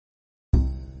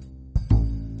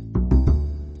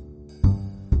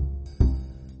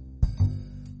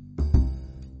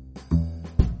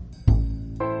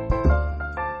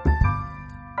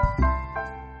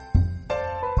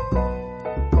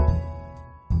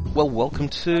Well, welcome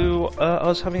to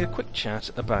us having a quick chat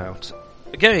about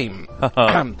a game.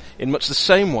 In much the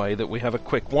same way that we have a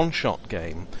quick one-shot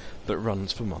game that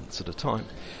runs for months at a time.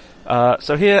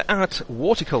 So here at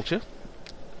Waterculture,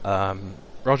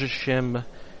 Roger, Shim,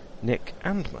 Nick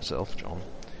and myself, John,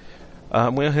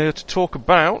 we're here to talk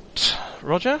about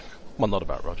Roger? Well, not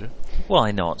about Roger.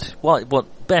 Why not?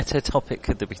 What better topic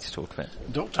could there be to talk about?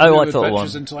 Doctor Who I thought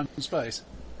Adventures one. in Time and Space.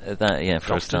 For a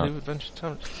Doctor start. Who Adventures in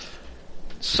Time.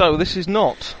 So this is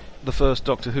not the first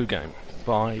Doctor Who game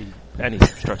by any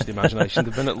stretch of the imagination.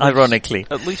 There've been Ironically.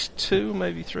 at least 2,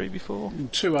 maybe 3 before.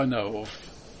 2 I know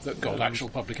of that got actual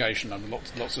publication and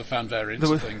lots of fan variants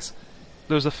and things.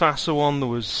 There was the FASA one. There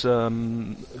was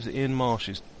Ian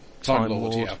Marsh's Time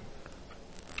Lord, yeah.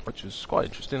 Which was quite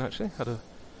interesting actually. Had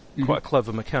quite a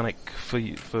clever mechanic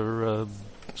for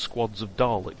squads of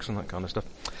Daleks and that kind of stuff.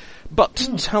 But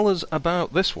tell us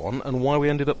about this one and why we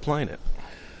ended up playing it.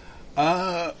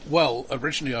 Well,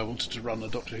 originally I wanted to run a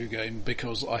Doctor Who game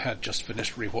because I had just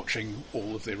finished rewatching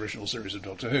all of the original series of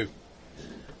Doctor Who.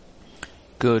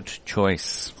 Good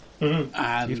choice.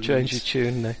 And You've changed your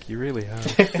tune, Nick. You really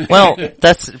have. Well,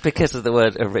 that's because of the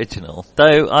word original.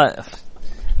 Though,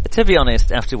 to be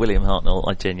honest, after William Hartnell,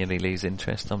 I genuinely lose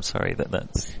interest. I'm sorry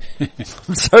that's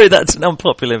I'm sorry that's an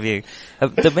unpopular view.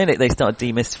 The minute they start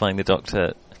demystifying the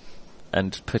Doctor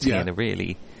and putting in a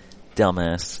really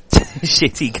dumbass,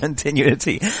 shitty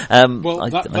continuity, well, I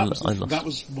that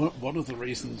was one of the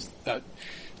reasons that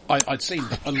I'd seen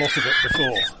a lot of it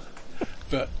before,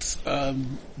 but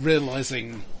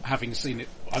realising, having seen it,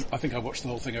 I think I watched the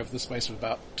whole thing over the space of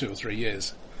about 2 or 3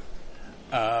 years.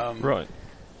 Right.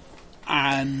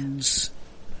 And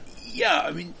yeah,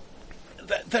 I mean,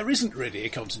 there isn't really a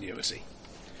continuity.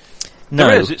 No,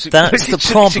 There is. that's the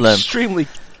problem. It's extremely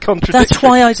contradictory. That's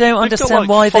why I don't understand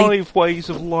why they... they... 5 ways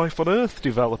of life on Earth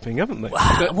developing, haven't they? But,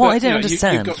 I don't you know,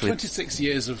 understand. You've got 26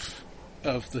 years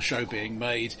of the show being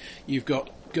made. You've got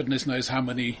goodness knows how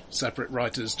many separate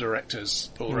writers, directors,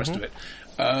 all the rest of it.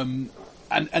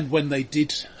 And when they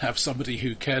did have somebody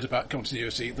who cared about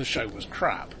continuity, the show was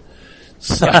crap.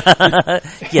 So,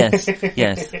 yes.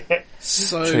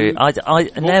 so True. I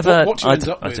never... What you end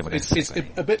up I don't with want to is say.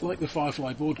 a bit like the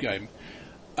Firefly board game.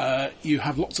 You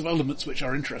have lots of elements which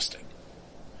are interesting,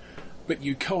 but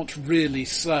you can't really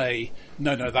say,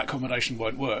 no, that combination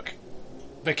won't work,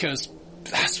 because,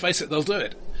 let's face it, they'll do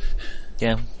it.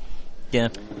 Yeah.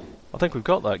 I think we've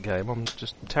got that game. I'm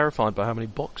just terrified by how many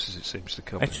boxes it seems to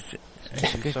come in.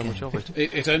 So much of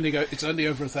it. It's only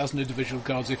over 1,000 individual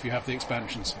cards if you have the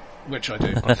expansions, which I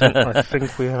do. I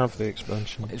think we have the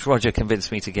expansion. It's Roger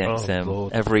convinced me to get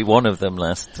Lord. every one of them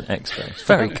last Expo.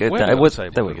 Very good. Where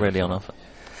They were we really go on for offer.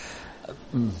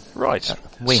 Right.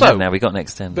 We have now. We got an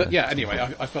extender. But yeah, anyway,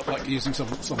 I felt like using some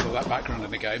of that background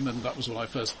in the game, and that was when I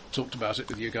first talked about it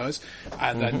with you guys.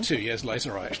 And then 2 years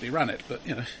later, I actually ran it. But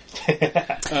you know,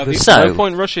 There's So- no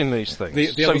point rushing these things. the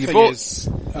So other you thing bought... is,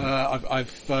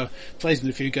 I've played in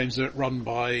a few games that are run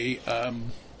by.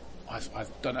 I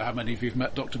don't know how many of you've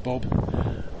met Dr. Bob.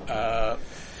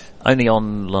 Only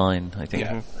online, I think.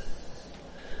 Yeah.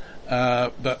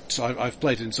 But I've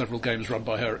played in several games run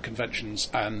by her at conventions,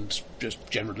 and just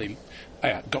generally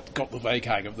got the vague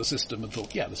hang of the system and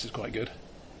thought, yeah, this is quite good.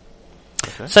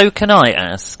 Okay. So can I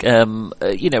ask,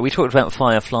 we talked about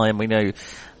Firefly and we know,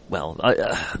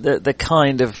 the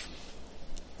kind of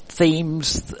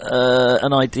themes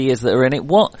and ideas that are in it.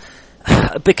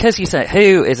 Because you say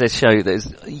Who is a show that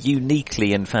is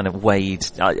uniquely and kind of weighed,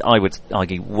 I would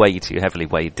argue, way too heavily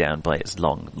weighed down by its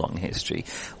long history.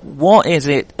 What is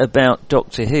it about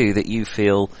Doctor Who that you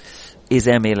feel is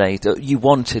you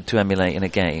wanted to emulate in a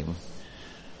game?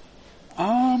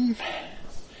 An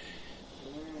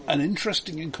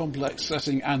interesting and complex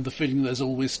setting, and the feeling there's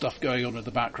always stuff going on in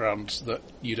the background that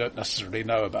you don't necessarily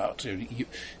know about.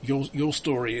 Your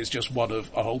story is just one of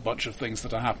a whole bunch of things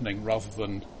that are happening, rather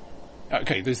than,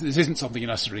 okay, this isn't something you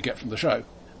necessarily get from the show,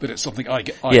 but it's something I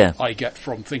get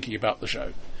from thinking about the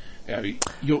show.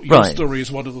 Your story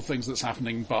is one of the things that's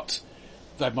happening, but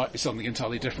there might be something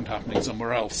entirely different happening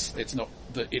somewhere else. It's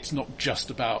not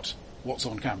just about what's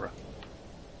on camera.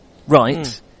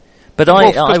 Right. But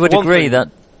I would agree that...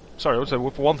 Sorry, I would say, for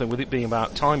one thing, with it being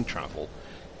about time travel,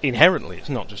 inherently it's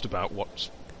not just about what's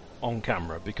on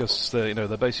camera, because they're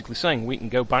basically saying we can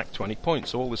go back to any point,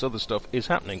 so all this other stuff is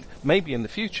happening. Maybe in the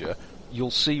future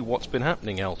you'll see what's been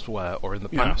happening elsewhere, or in the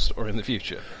past, or in the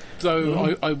future.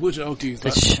 Though I would argue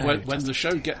that when the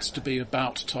show gets to be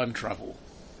about time travel,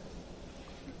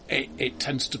 it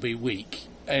tends to be weak.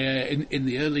 In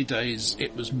the early days,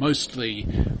 it was mostly,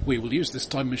 we will use this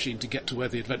time machine to get to where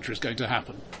the adventure is going to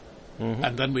happen,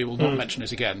 and then we will not mention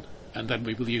it again. and then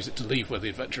we will use it to leave where the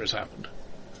adventure has happened.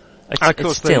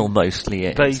 It's still mostly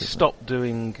it. They stopped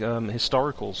doing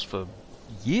historicals for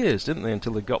years, didn't they?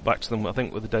 Until they got back to them, I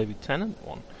think, with the David Tennant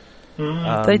one.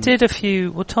 They did a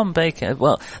few. Well, Tom Baker.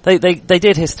 Well, they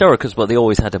did historicals, but they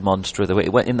always had a monster of the week.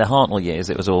 In the Hartnell years,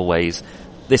 it was always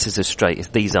this is as straight as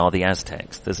these are the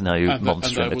Aztecs. There's no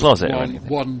monster in the closet or anything.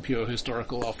 One pure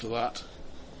historical after that,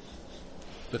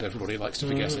 but everybody likes to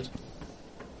forget it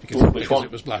because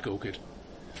it was Black Orchid.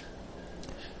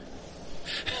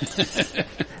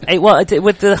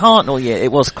 With the Hartnell year,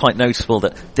 it was quite noticeable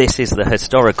that this is the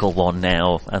historical one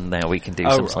now, and now we can do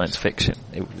some science fiction.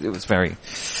 It was very...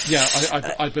 Yeah,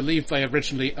 I believe they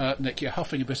originally... Nick, you're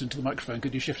huffing a bit into the microphone.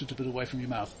 Could you shift it a bit away from your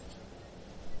mouth?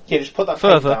 Yeah, just put that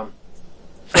further down.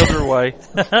 Further away.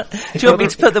 Do you want me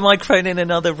to put the microphone in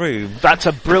another room? That's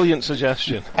a brilliant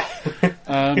suggestion.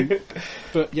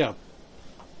 But yeah,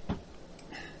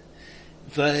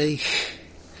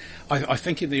 I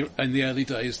think in the early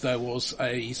days there was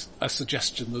a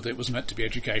suggestion that it was meant to be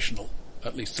educational,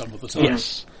 at least some of the time.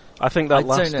 Yes, I think that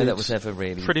lasted. I don't know that was ever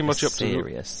really pretty much up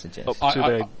serious suggestion. Up to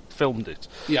they filmed it.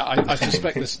 Yeah, I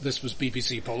suspect this was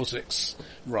BBC politics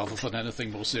rather than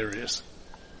anything more serious.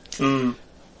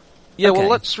 Yeah, okay. Well,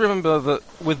 let's remember that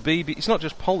with BBC, it's not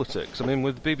just politics. I mean,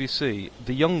 with BBC,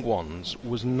 The Young Ones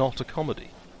was not a comedy.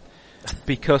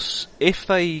 Because if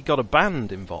they got a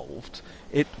band involved,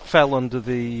 it fell under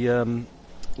the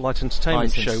light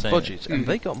entertainment show budget, and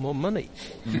they got more money.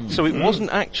 So it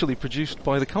wasn't actually produced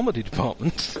by the comedy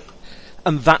department.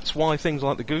 And that's why things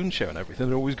like the Goon Show and everything,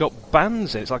 they've always got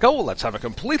bands in. It's like, let's have a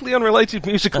completely unrelated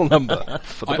musical number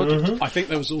for the budget. I think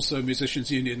there was also a musicians'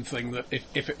 union thing that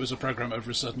if it was a programme over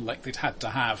a certain length, it had to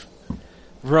have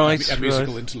a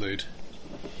musical interlude.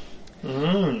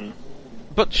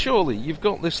 But surely, you've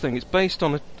got this thing, it's based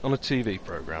on a TV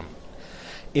programme.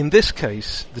 In this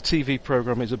case, the TV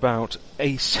programme is about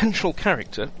a central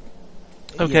character.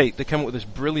 Okay, they come up with this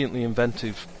brilliantly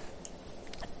inventive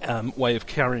way of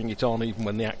carrying it on even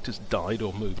when the actors died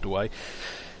or moved away.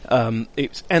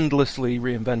 It's endlessly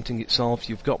reinventing itself.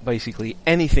 You've got basically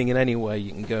anything in any way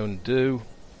you can go and do.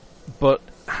 But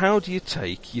how do you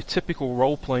take your typical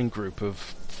role-playing group of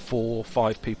 4 or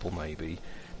 5 people maybe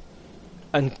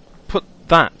and put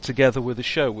that together with a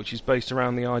show which is based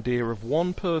around the idea of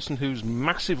one person who's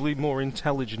massively more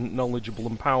intelligent, knowledgeable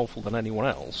and powerful than anyone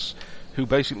else, who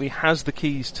basically has the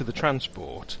keys to the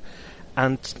transport,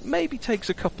 and maybe takes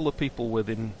a couple of people with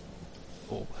him,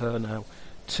 or her now,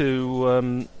 to,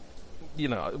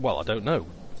 I don't know,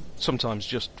 sometimes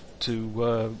just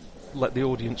to let the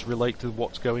audience relate to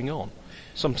what's going on.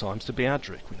 Sometimes to be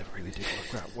Adric. We never really did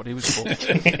work out what he was for.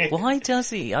 Why does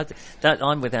he?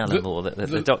 I'm with Alan Moore, that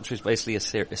the Doctor is basically a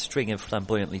string of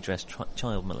flamboyantly dressed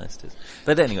child molesters.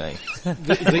 But anyway.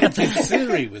 the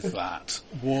theory with that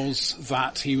was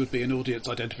that he would be an audience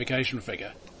identification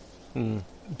figure.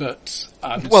 But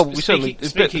we certainly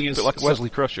it's a bit like Wesley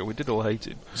Crusher. We did all hate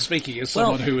him. Speaking as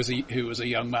someone who was a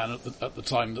young man at the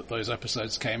time that those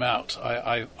episodes came out,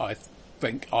 I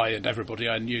think I and everybody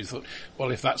I knew thought, well,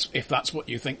 if that's what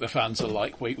you think the fans are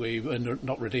like, we are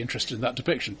not really interested in that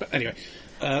depiction. But anyway,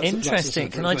 interesting.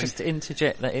 Can I just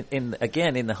interject that in the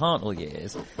Hartnell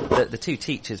years, that the 2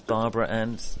 teachers, Barbara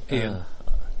and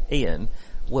Ian,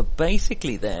 were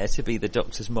basically there to be the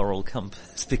Doctor's moral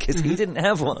compass because he didn't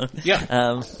have one.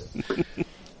 Yeah.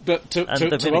 But to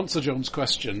answer John's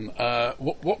question,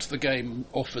 what the game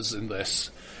offers in this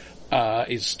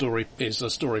is a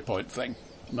story point thing.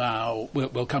 Now,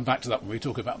 we'll come back to that when we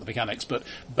talk about the mechanics, but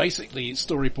basically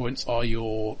story points are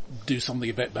your do something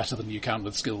a bit better than you can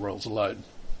with skill rolls alone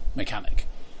mechanic,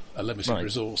 a limited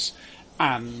resource.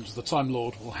 And the Time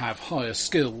Lord will have higher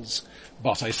skills,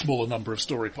 but a smaller number of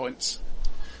story points.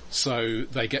 So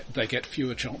they get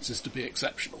fewer chances to be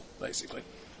exceptional, basically.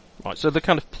 Right, so they're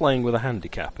kind of playing with a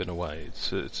handicap in a way.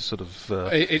 It's a sort of...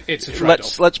 it's a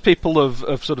trade-off. Let's people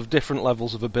of sort of different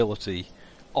levels of ability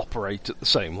operate at the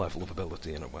same level of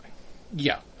ability in a way.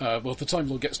 Yeah, well, the Time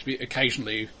Lord gets to be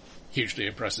occasionally hugely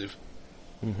impressive.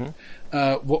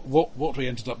 What we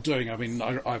ended up doing, I mean,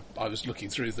 I was looking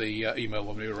through the email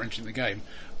when we were arranging the game,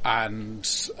 and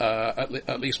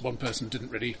at least one person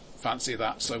didn't really fancy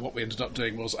that, so what we ended up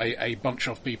doing was a bunch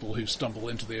of people who stumble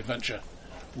into the adventure,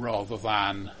 rather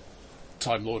than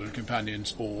Time Lord and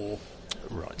companions or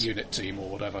unit team or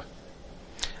whatever.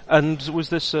 And was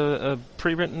this a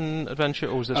pre-written adventure,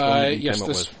 or was this one that you came up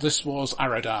with? This was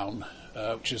Arrow Down,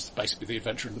 which is basically the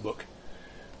adventure in the book.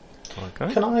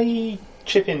 Okay. Can I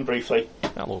chip in briefly?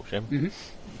 Hello, Jim.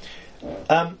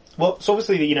 Well, so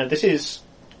obviously, this is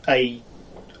I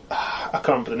can't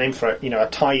remember the name for it, a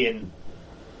tie-in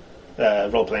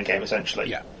role-playing game, essentially.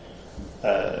 Yeah.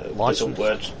 Licensed.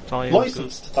 word.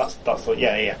 Licensed. That's what.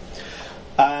 Yeah.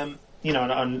 And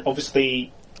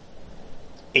obviously,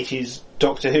 it is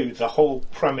Doctor Who. The whole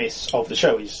premise of the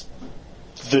show is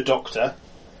the Doctor.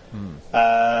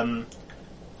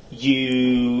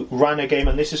 You run a game,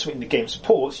 and this is something the game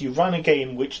supports. You run a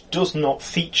game which does not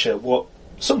feature what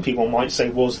some people might say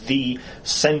was the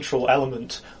central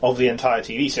element of the entire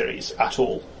TV series at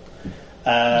all.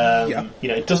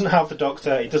 It doesn't have the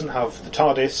Doctor, it doesn't have the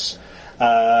TARDIS,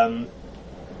 and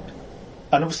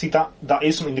obviously that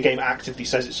is something the game actively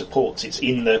says it supports. It's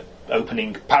in the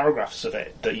opening paragraphs of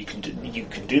it that you can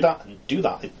do that and do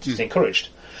that. It's encouraged.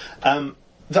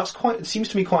 It seems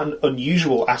to me quite an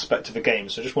unusual aspect of the game.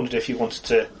 So I just wondered if you wanted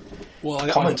to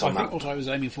comment on that. I think what I was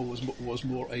aiming for was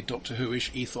more a Doctor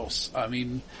Who-ish ethos. I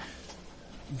mean,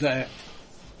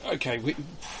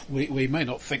 we may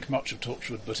not think much of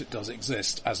Torchwood, but it does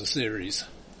exist as a series.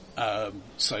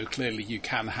 So clearly you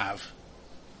can have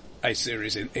a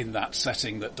series in that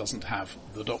setting that doesn't have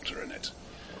the Doctor in it.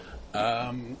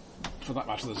 For that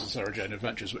matter, there's the Sarah Jane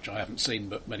Adventures, which I haven't seen,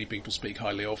 but many people speak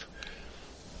highly of.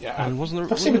 Yeah, and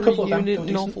I've seen a couple of them.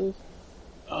 Unit novel?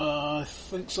 I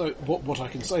think so. What I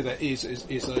can say there is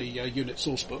a unit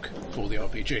source book for the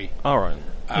RPG. All right.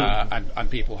 And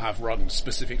people have run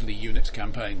specifically unit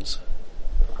campaigns.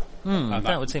 And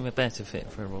that would seem a better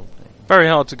fit for a role play. Very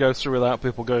hard to go through without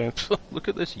people going, look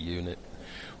at this unit.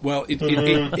 Well,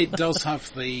 it does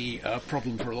have the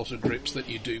problem for a lot of groups that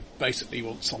you do basically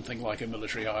want something like a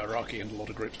military hierarchy, and a lot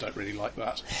of groups don't really like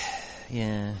that.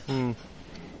 Yeah.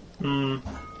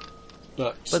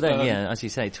 But then, as you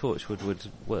say, Torchwood would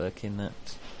work in that.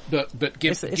 But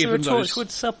is there a Torchwood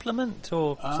supplement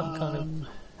or some kind of?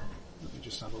 Let me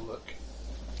just have a look.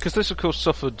 Because this, of course,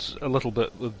 suffered a little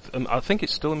bit with. I think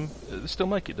it's still they still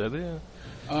make it, don't they? Yeah.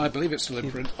 I believe it's still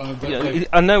in print.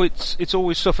 I know it's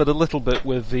always suffered a little bit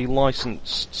with the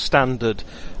license standard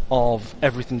of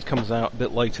everything comes out a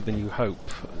bit later than you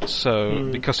hope. So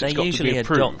because it's got to be approved. They're usually a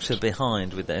doctor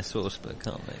behind with their source book,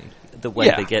 aren't they? The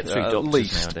way they get through doctors at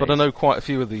least. Nowadays. But I know quite a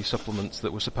few of these supplements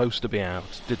that were supposed to be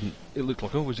out didn't. It looked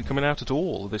like, is it coming out at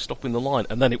all? Are they stopping the line?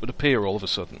 And then it would appear all of a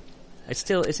sudden. Is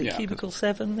it Cubicle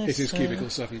 7? It is Cubicle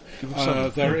 7.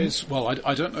 There is. Well,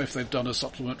 I don't know if they've done a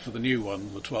supplement for the new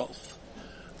one, the 12th.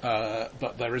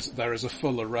 But there is a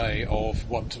full array of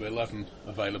 1 to 11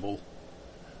 available.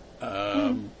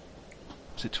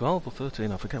 Is it 12 or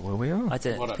 13? I forget where we are. I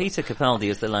don't. Peter Capaldi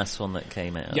is the last one that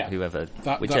came out. Yeah,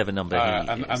 whichever number he is.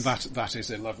 And that is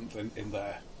 11th in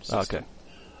their system. Okay.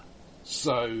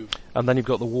 So. And then you've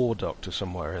got the War Doctor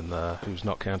somewhere in there, who's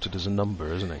not counted as a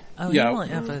number, isn't he? Oh, yeah. You might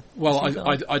have a. Well,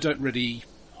 I don't really.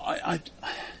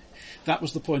 That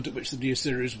was the point at which the new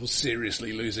series was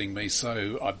seriously losing me.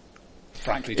 So I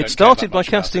frankly don't. It started by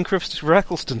casting Christopher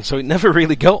Eccleston, so it never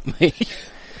really got me.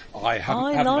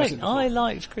 I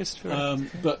liked Christopher.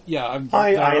 But yeah,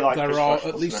 there are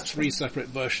at least 3 separate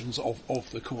versions of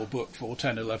the core book for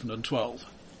 10, 11 and 12.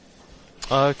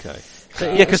 Okay.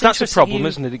 Because that's a problem,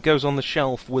 isn't it? It goes on the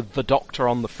shelf with the Doctor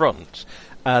on the front,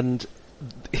 and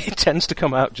it tends to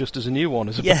come out just as a new one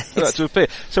as to appear.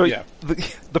 So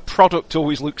the product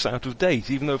always looks out of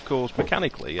date, even though, of course,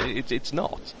 mechanically it's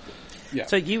not. Yeah.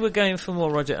 So you were going for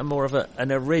more, Roger, more of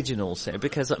an original series,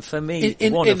 because for me,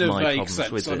 one of my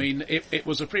problems with it... I mean, it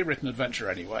was a pre-written adventure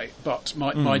anyway, but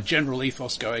my general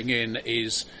ethos going in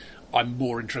is I'm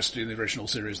more interested in the original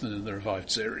series than in the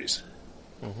revived series.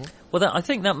 Mm-hmm. Well, I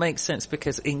think that makes sense,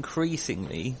 because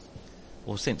increasingly,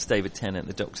 or since David Tennant,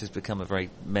 the Doctor's become a very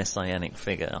messianic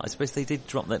figure. I suppose they did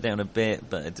drop that down a bit,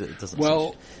 but it doesn't...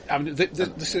 Well, I mean,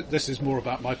 this is more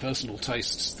about my personal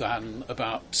tastes than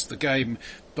about the game,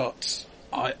 but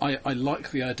I like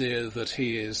the idea that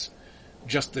he is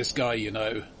just this guy,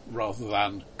 rather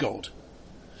than God.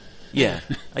 Yeah.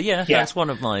 That's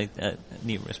one of my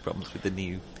numerous problems with the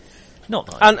new...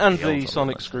 And the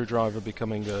sonic screwdriver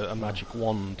becoming a magic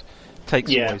wand takes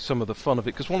away some of the fun of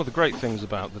it, because one of the great things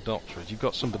about the Doctor is you've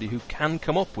got somebody who can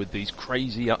come up with these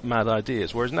crazy mad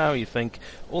ideas, whereas now you think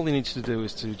all he needs to do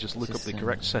is to just look up the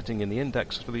correct setting in the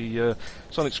index for the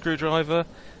sonic screwdriver,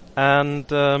 and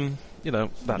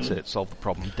that's it, solve the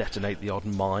problem, detonate the odd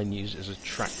mine, use it as a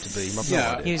tractor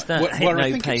beam. Use that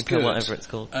hypno paper, whatever it's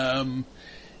called.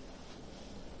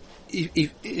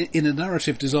 In a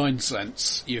narrative design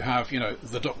sense, you have,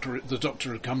 the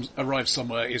Doctor arrives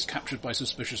somewhere, is captured by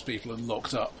suspicious people and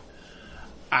locked up,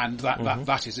 and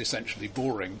that is essentially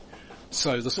boring.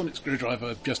 So the sonic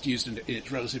screwdriver, just used in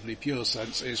its relatively pure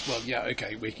sense, is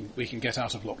we can get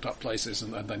out of locked up places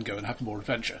and then go and have more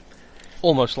adventure.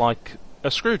 Almost like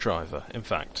a screwdriver, in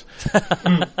fact.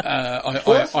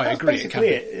 I agree. It can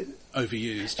be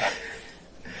overused.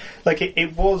 Like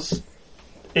it was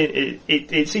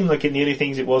it seemed like in the only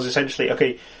things it was essentially,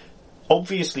 okay,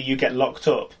 obviously you get locked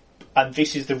up, and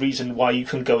this is the reason why you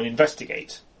can go and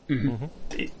investigate. Mm-hmm.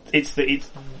 It's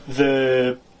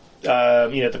the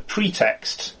the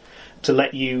pretext to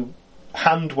let you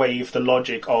hand wave the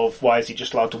logic of why is he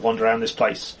just allowed to wander around this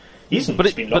place. He isn't.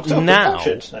 He's been locked up now, and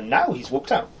captured, and now he's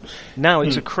walked out. Now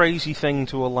it's a crazy thing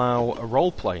to allow a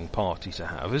role-playing party to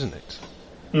have, isn't it?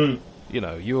 Mm. You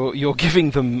know, you're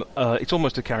giving them. It's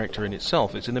almost a character in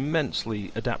itself. It's an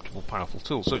immensely adaptable, powerful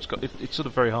tool. So it's sort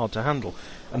of very hard to handle.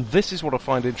 And this is what I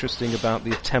find interesting about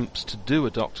the attempts to do a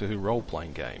Doctor Who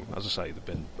role-playing game. As I say, there've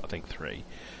been, I think, 3.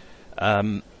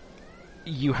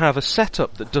 You have a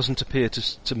setup that doesn't appear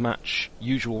to match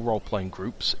usual role-playing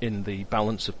groups in the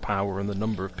balance of power and the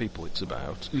number of people it's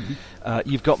about. Mm-hmm.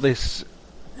 You've got this,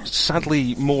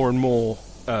 sadly, more and more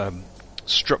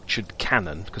structured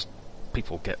canon, because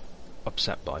people get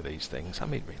upset by these things. I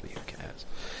mean, really, who cares?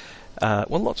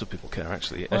 Well, lots of people care,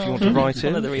 actually. If you want to write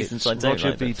in, one of the reasons it's I don't Roger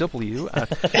like this.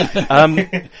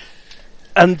 VW.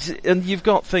 And you've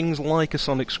got things like a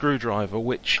sonic screwdriver,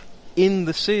 which in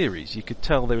the series you could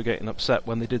tell they were getting upset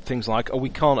when they did things like, oh, we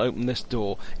can't open this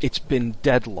door, it's been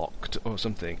deadlocked, or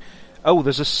something. Oh,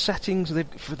 there's a settings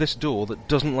for this door that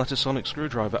doesn't let a sonic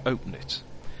screwdriver open it.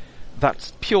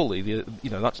 That's purely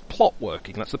that's plot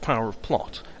working. That's the power of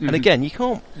plot. Mm-hmm. And again, you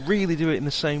can't really do it in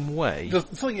the same way the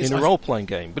thing is, in a role-playing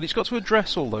game, but it's got to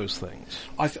address all those things.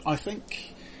 I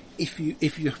think if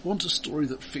you want a story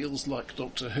that feels like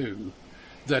Doctor Who,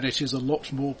 then it is a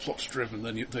lot more plot-driven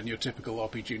than your typical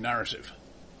RPG narrative.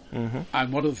 Mm-hmm.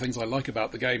 And one of the things I like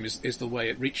about the game is the way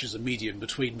it reaches a medium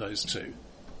between those two.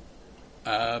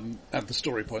 And the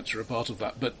story points are a part of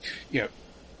that. But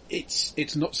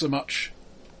it's not so much,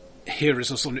 here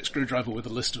is a sonic screwdriver with a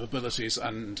list of abilities,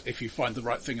 and if you find the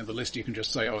right thing in the list, you can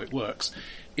just say, oh, it works.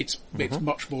 It's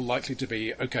much more likely to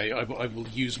be, okay, I will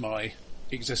use my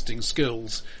existing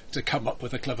skills to come up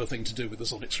with a clever thing to do with the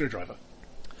sonic screwdriver.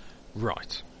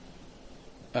 Right.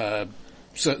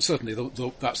 Certainly,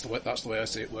 that's the way I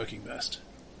see it working best.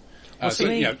 Well,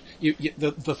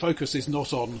 the focus is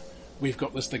not on, we've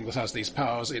got this thing that has these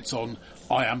powers, it's on,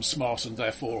 I am smart and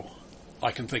therefore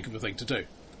I can think of a thing to do.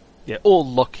 Yeah, or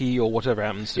lucky, or whatever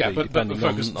happens to be, but depending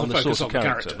on the sort of the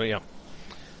character.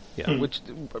 But which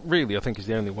really I think is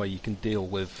the only way you can deal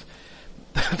with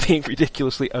the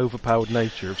ridiculously overpowered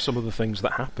nature of some of the things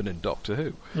that happen in Doctor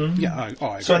Who. Mm-hmm. Yeah, I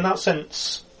agree. So in that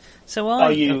sense,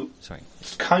 are you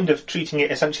kind of treating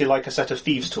it essentially like a set of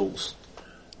thieves' tools?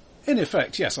 In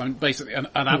effect, yes. I'm basically an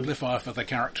amplifier for the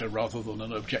character rather than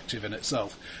an objective in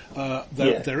itself.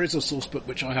 There is a source book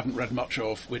which I haven't read much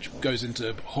of, which goes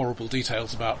into horrible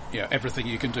details about everything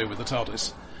you can do with the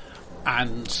TARDIS.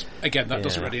 And again, that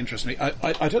doesn't really interest me.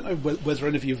 I don't know whether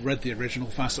any of you have read the original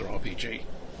FASA RPG.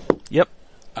 Yep.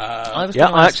 I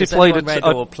actually played it.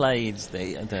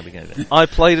 There we go. Then. I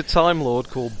played a Time Lord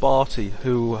called Barty,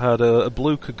 who had a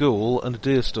blue cagoule and a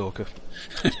deerstalker.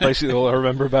 That's basically all I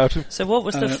remember about him. So what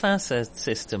was the FASA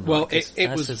system? Well, like? it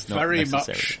was very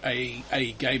much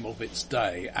a game of its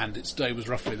day, and its day was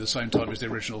roughly the same time as the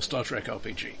original Star Trek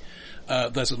RPG.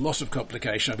 There's a lot of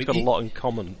complication. It's got a lot in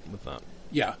common with that.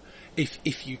 Yeah.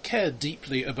 If you care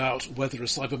deeply about whether a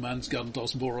Cyberman's gun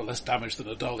does more or less damage than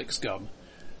a Dalek's gun,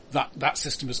 that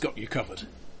system has got you covered.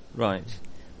 Right.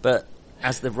 But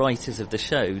as the writers of the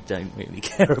show don't really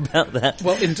care about that.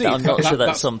 Well, indeed. I'm not sure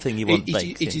that's something you want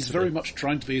baked It is very much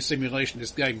trying to be a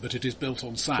simulationist game, but it is built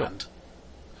on sand.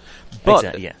 Sure. But,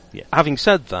 exactly, having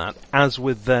said that, as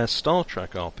with their Star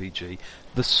Trek RPG,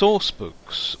 the source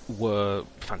books were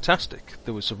fantastic.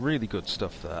 There was some really good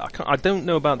stuff there. I don't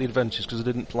know about the adventures because I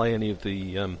didn't play any of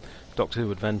the Doctor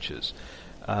Who adventures.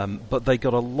 But they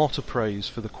got a lot of praise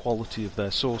for the quality of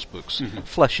their source books,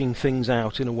 fleshing things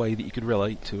out in a way that you could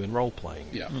relate to in role-playing.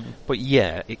 Yeah. Mm-hmm. But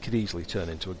it could easily turn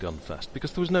into a gunfest,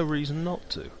 because there was no reason not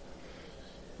to.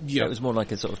 Yeah. So it was more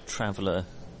like a sort of traveller,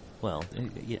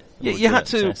 you had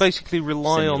to basically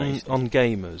rely on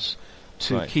gamers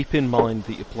to keep in mind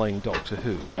that you're playing Doctor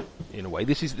Who. In a way,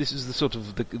 this is the sort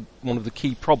of one of the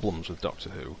key problems with Doctor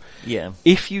Who. Yeah.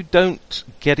 If you don't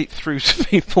get it through to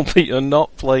people that you're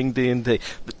not playing D&D,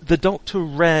 the Doctor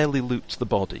rarely loots the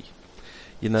body.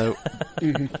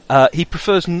 He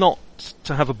prefers not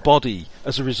to have a body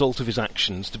as a result of his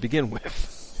actions to begin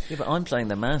with. Yeah, but I'm playing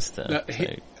the Master.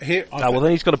 Then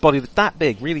he's got a body that's that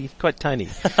big, really quite tiny.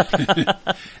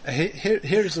 Here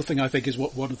is the thing I think is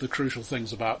one of the crucial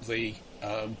things about the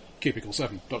Cubicle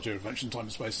 7 Doctor Who Adventure Time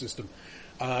and Space system,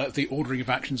 the ordering of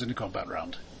actions in a combat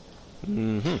round.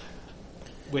 Mm-hmm.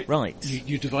 Right.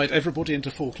 You divide everybody into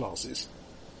 4 classes.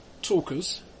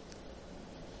 Talkers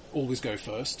always go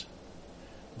first.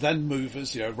 then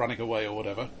movers, running away or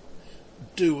whatever,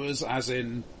 doers as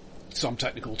in some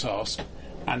technical task,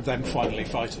 and then finally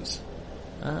fighters.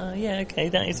 Okay,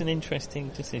 that is an interesting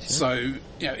decision. So,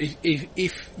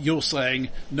 if you're saying,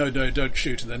 no, don't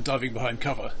shoot, and then diving behind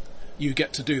cover, you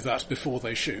get to do that before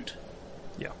they shoot.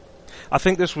 Yeah. I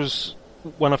think this was,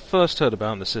 when I first heard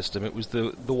about the system, it was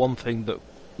the one thing that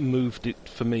moved it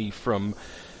for me from,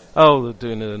 they're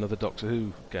doing another Doctor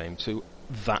Who game, to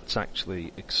that's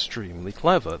actually extremely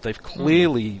clever. They've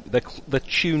clearly, they're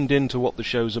tuned into what the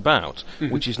show's about,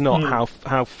 which is not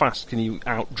how fast can you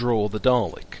outdraw the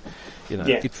Dalek.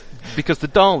 It's because the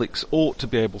Daleks ought to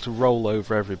be able to roll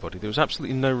over everybody. There was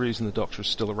absolutely no reason the Doctor is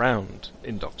still around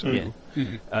in Doctor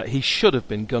Who. He should have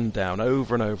been gunned down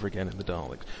over and over again in the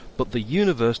Daleks. But the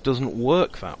universe doesn't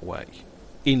work that way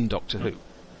in Doctor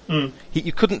Who.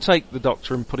 You couldn't take the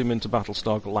Doctor and put him into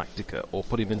Battlestar Galactica or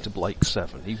put him into Blake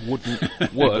 7. He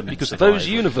wouldn't work because those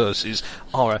universes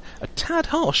are a tad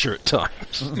harsher at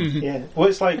times. Yeah. Well,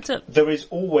 it's like there is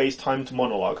always time to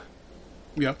monologue.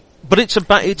 Yeah. But it's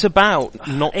about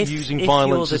not using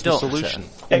violence as the solution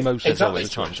in most of exactly. the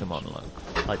time to monologue.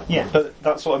 But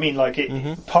that's what I mean. Like,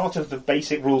 part of the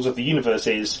basic rules of the universe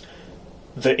is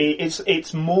that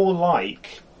it's more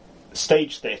like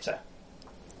stage theatre,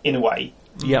 in a way.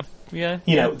 Yep. Yeah.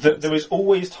 There is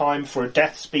always time for a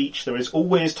death speech. There is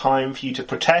always time for you to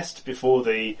protest before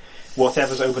the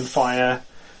whatever's opened fire.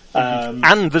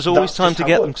 And there's always time to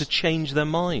get them to change their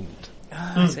mind.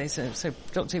 So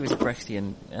Doctor Who is a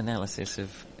Brechtian analysis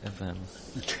of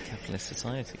capitalist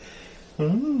society.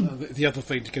 The other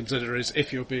thing to consider is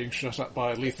if you're being shot at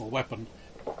by a lethal weapon,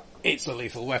 it's a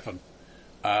lethal weapon.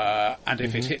 And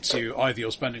if it hits you, either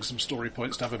you're spending some story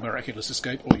points to have a miraculous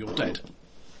escape, or you're dead.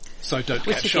 So don't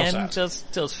get shot at. Which again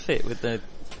does fit with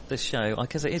the show,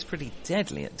 because it is pretty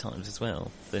deadly at times as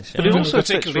well. The show. But it also fits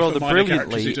particularly rather for minor characters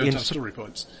brilliantly who don't in have story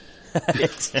points.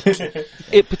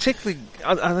 It particularly,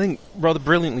 I think, rather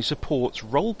brilliantly supports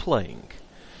role-playing.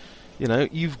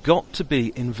 You've got to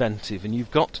be inventive, and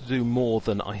you've got to do more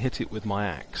than I hit it with my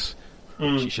axe,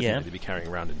 which you shouldn't really be carrying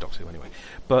around in Doctor Who anyway.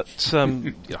 But,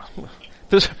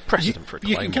 there's a precedent for a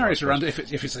claim. You can carry it around if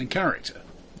it's in character.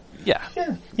 Yeah.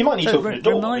 You might need to open a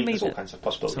door. Remind me there's all kinds of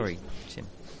possibilities. Sorry, Jim.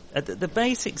 The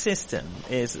basic system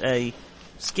is a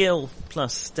skill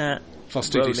plus stat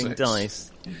plus rolling 2d6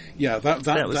 dice. Yeah, that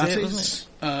it, is.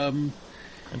 I'm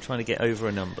trying to get over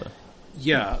a number.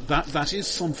 Yeah, that is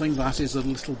something that is a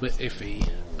little bit iffy.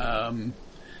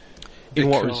 In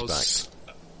what respect?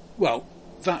 Well,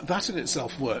 that in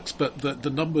itself works, but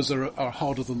the numbers are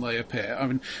harder than they appear. I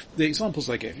mean, the examples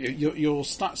they give you, your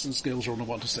stats and skills are on a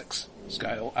 1 to 6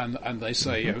 scale, and they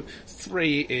say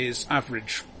 3 is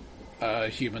average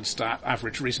human stat,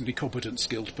 average reasonably competent,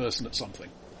 skilled person at something.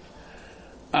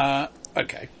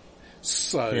 Okay,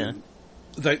 so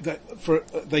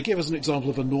they give us an example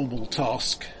of a normal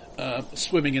task: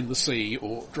 swimming in the sea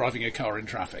or driving a car in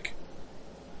traffic.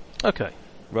 Okay,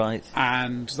 right,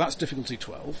 and that's difficulty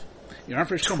 12. Your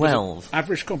average 12.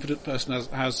 Average competent person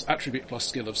has attribute plus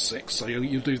skill of 6, so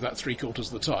you do that 3/4 of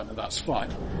the time, and that's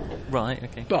fine. Right,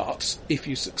 okay. But if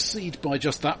you succeed by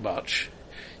just that much,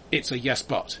 it's a yes,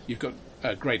 but you've got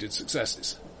graded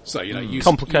successes. So you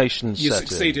complications. You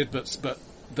succeeded, but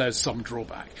there's some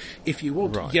drawback. If you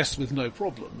want yes with no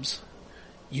problems,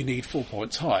 you need 4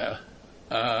 points higher.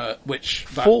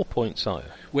 4 points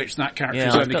higher, which that character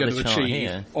is only going to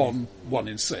achieve on 1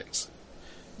 in 6.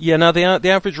 Yeah, now the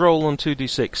average roll on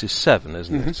 2d6 is 7,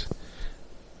 isn't it?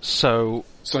 So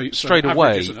straight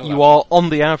away, you are on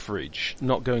the average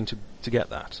not going to get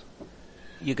that.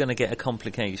 You're going to get a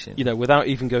complication. Without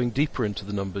even going deeper into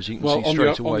the numbers, you can see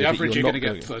straight away on the average that you're not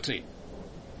going to get 13.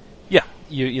 Yeah,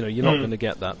 you're not going to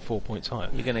get that 4 points higher.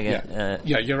 You're going to get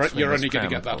you're only going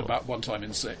to get that about 1 time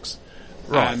in 6.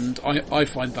 Right. And I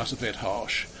find that a bit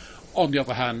harsh. On the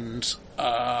other hand,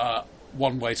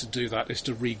 one way to do that is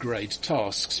to regrade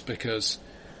tasks, because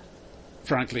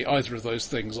frankly either of those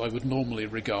things I would normally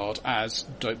regard as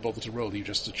don't bother to roll, you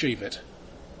just achieve it.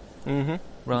 Mm-hmm.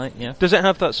 Right, yeah. Does it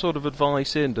have that sort of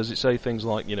advice in? Does it say things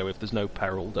like, if there's no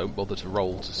peril, don't bother to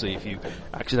roll to see if you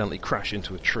accidentally crash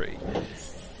into a tree?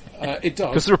 It does.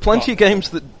 Because there are plenty of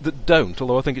games that don't,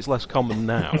 although I think it's less common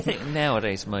now. I think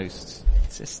nowadays most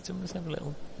systems have a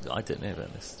little... I don't know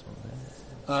about this one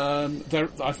there.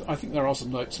 I think there are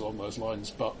some notes along those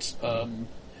lines, but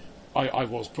I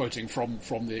was quoting from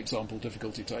the example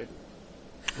difficulty table.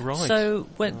 Right. So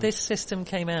when this system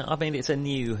came out, I mean, it's a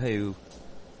new Who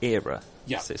era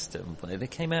system. But it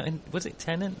came out in, was it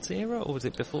Tennant's era, or was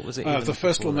it before? Was it even the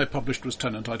first before one they published was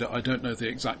Tennant. I don't know the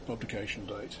exact publication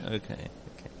date. Okay.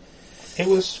 It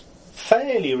was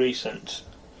fairly recent.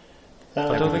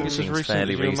 I don't think it's as Seems recent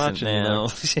fairly as you recent imagine. now.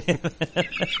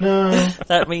 No,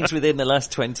 That means within the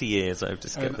last 20 years, I've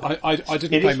discovered. I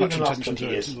didn't It pay is much within the last attention 20 to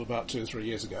it years. until about 2 or 3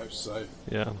 years ago. So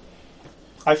Yeah.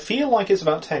 I feel like it's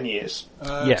about 10 years.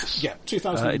 Yes. yeah,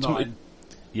 2009.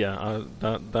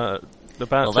 That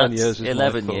about Well, 10 that's years is my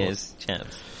 11 thought. years,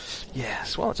 chaps.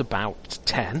 Yes, well, it's about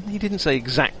 10. He didn't say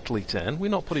exactly 10. We're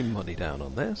not putting money down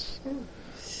on this.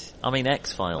 I mean,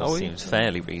 X-Files Oh, seems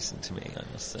fairly recent to me, I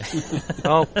must say.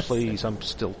 Oh, please, I'm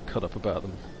still cut up about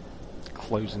them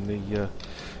closing the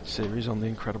series on The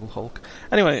Incredible Hulk.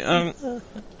 Anyway,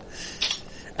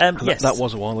 Yes. that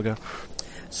was a while ago.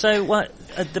 So,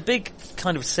 the big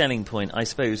kind of selling point, I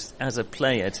suppose, as a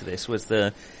player to this was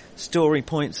the story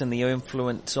points and the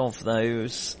influence of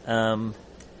those.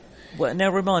 Well, now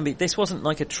remind me, this wasn't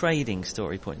like a trading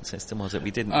story point system, was it? We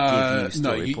didn't give you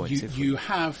story points. You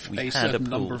have we a had certain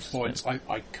pool, number of so- points.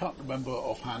 I can't remember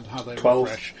offhand how they 12.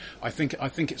 refresh. I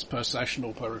think it's per session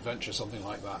or per adventure, something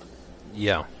like that.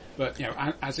 Yeah. But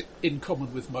in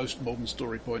common with most modern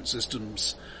story point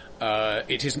systems,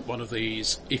 it isn't one of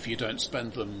these. If you don't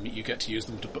spend them, you get to use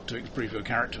them to improve your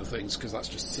character things, because that's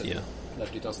just silly. Yeah.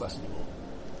 Nobody does that anymore.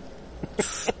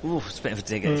 Ooh, it's a bit of a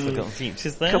dig at Forgotten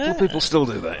Futures there. A couple of people still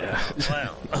do that,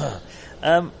 yeah.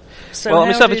 Wow. So Well,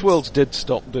 how the Savage did- Worlds did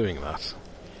stop doing that.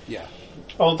 Yeah.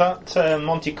 Oh, that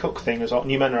Monty Cook thing is on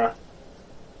Numenera.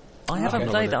 I haven't Okay.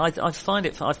 played it. I find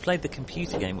it. I've played the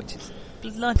computer game, which is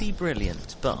bloody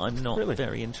brilliant, but I'm not Really?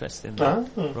 very interested in the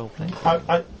Oh. role playing.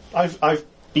 I've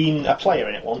been a player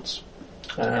in it once.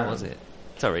 How was it?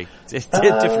 Sorry, it's a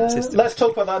different system. Let's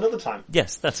talk about that another time.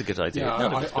 Yes, that's a good idea. Yeah,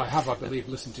 None of it's I have, I believe,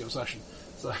 listened to your session.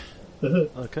 So.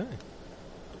 Okay.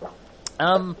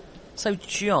 So,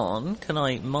 John, can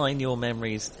I mine your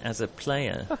memories as a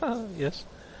player? Yes.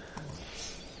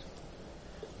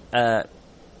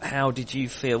 How did you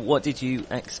feel? What did you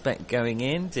expect going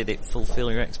in? Did it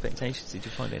fulfill your expectations? Did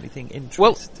you find anything interesting?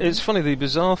 Well, it's funny, the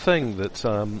bizarre thing that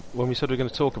when we said we were going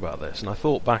to talk about this, and I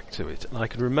thought back to it, and I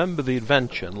can remember the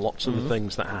adventure and lots of the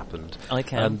things that happened. I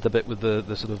can. And the bit with the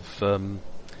sort of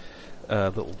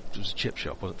little, it was a chip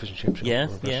shop, wasn't it? Fish and chip shop. Yeah, or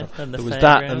a yeah, restaurant. and the there was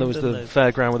that, and fairground there was the and the-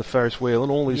 fairground with the Ferris wheel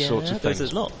and all these Yeah, sorts of there's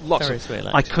things. a lot. Lots Ferris of, wheel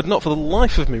I action. could not for the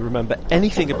life of me remember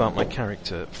anything about my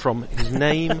character, from his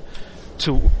name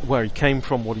to where he came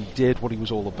from, what he did, what he was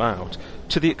all about,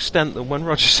 to the extent that when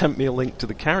Roger sent me a link to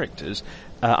the characters,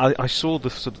 I saw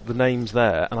the sort of the names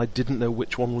there, and I didn't know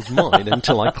which one was mine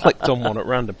until I clicked on one at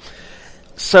random.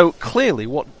 So clearly,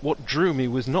 what drew me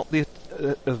was not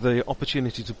the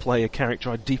opportunity to play a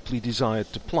character I deeply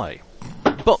desired to play,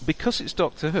 but because it's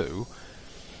Doctor Who,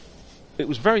 it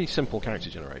was very simple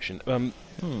character generation.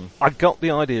 I got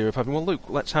the idea of having, well, Luke,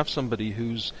 let's have somebody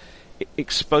whose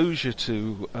exposure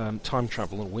to time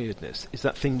travel and weirdness is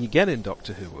that thing you get in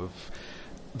Doctor Who of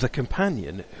the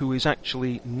companion who is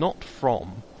actually not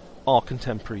from our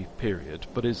contemporary period,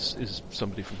 but is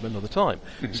somebody from another time.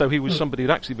 So he was somebody who'd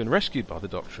actually been rescued by the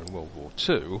Doctor in World War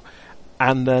II,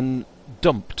 and then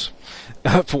dumped,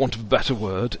 for want of a better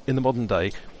word, in the modern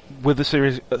day, with a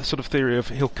sort of theory of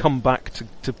he'll come back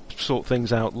to sort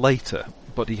things out later,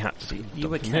 but he had to. You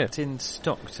were dump him here. Captain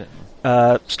Stockton.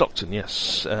 Stockton,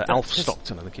 yes, Alf just-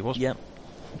 Stockton, I think he was. Yep.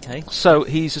 Okay. So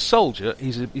he's a soldier.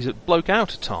 He's a bloke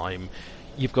out of time.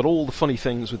 You've got all the funny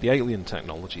things with the alien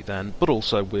technology then, but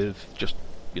also with just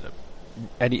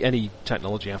any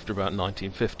technology after about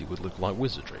 1950 would look like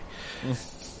wizardry.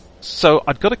 So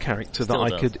I'd got a character Still that I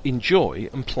does. could enjoy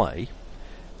and play,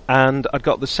 and I'd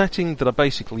got the setting that I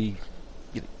basically,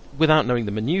 without knowing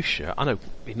the minutiae, I know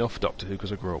enough Doctor Who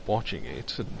because I grew up watching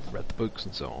it and read the books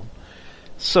and so on.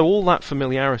 So all that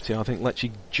familiarity, I think, lets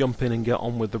you jump in and get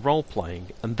on with the role-playing.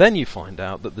 And then you find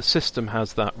out that the system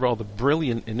has that rather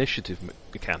brilliant initiative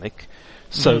mechanic,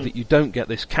 so that you don't get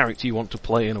this character you want to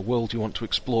play in a world you want to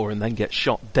explore and then get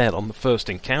shot dead on the first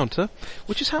encounter,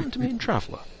 which has happened to me in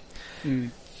Traveller.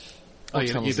 Oh,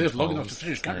 you Tunnels live and long enough to Falls,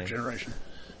 finish character yeah. generation.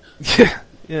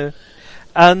 Yeah.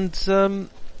 And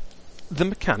the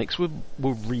mechanics were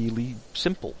really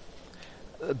simple.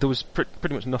 There was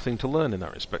pretty much nothing to learn in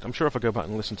that respect. I'm sure if I go back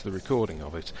and listen to the recording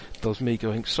of it, there's me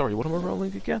going, sorry, what am I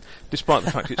rolling again? Despite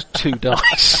the fact it's 2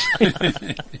 dice.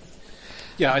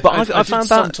 Yeah, But I I did found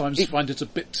that sometimes find it a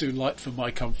bit too light for my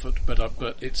comfort, but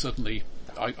it certainly,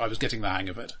 I was getting the hang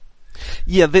of it.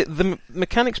 Yeah, the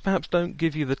mechanics perhaps don't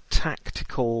give you the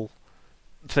tactical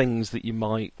things that you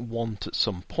might want at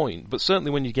some point, but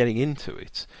certainly when you're getting into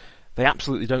it, they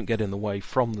absolutely don't get in the way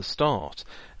from the start.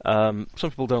 Some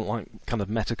people don't like kind of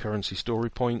meta-currency story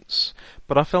points,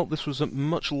 but I felt this was a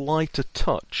much lighter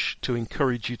touch to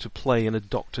encourage you to play in a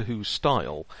Doctor Who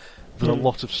style than a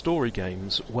lot of story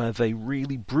games where they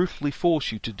really brutally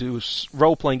force you to do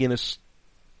role-playing in a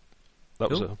That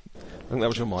was Cool. I think that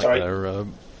was your mic Sorry. there,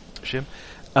 Shim.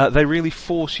 They really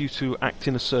force you to act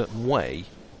in a certain way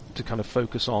to kind of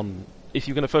focus on. If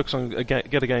you're going to focus on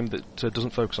get a game that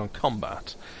doesn't focus on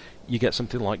combat, you get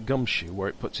something like Gumshoe, where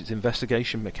it puts its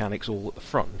investigation mechanics all at the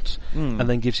front, and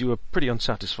then gives you a pretty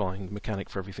unsatisfying mechanic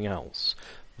for everything else.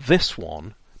 This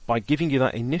one, by giving you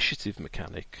that initiative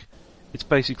mechanic, it's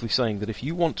basically saying that if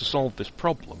you want to solve this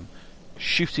problem,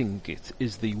 shooting it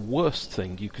is the worst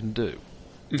thing you can do.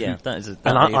 Yeah, that is.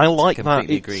 And I like that.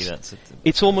 completely agree.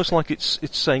 It's almost like it's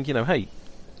saying, hey,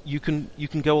 you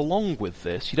can go along with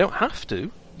this. You don't have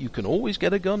to. You can always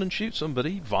get a gun and shoot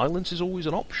somebody. Violence is always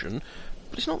an option,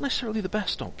 but it's not necessarily the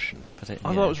best option. I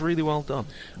thought it was really well done.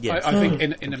 Yes. I think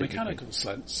in a mechanical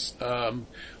sense,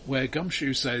 where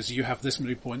Gumshoe says you have this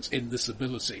many points in this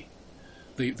ability,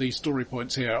 the story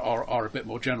points here are a bit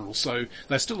more general. So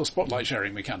there's still a spotlight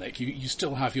sharing mechanic. You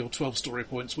still have your 12 story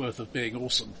points worth of being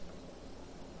awesome.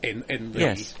 In the,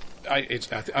 Yes.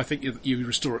 I think you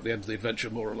restore at the end of the adventure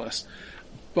more or less,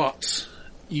 but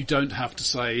you don't have to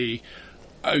say,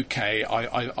 okay,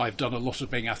 I've done a lot of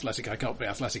being athletic. I can't be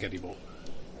athletic anymore.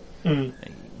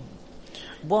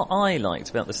 What I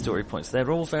liked about the story points,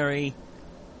 they're all very,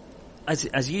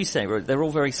 as you say, they're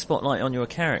all very spotlight on your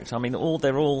character. I mean,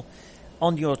 they're all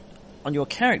on your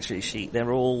character sheet.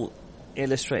 They're all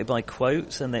illustrated by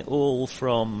quotes, and they're all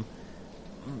from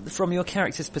your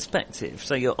character's perspective.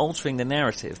 So you're altering the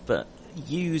narrative, but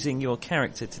using your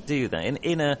character to do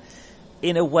that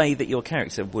in a way that your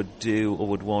character would do or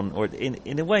would want, or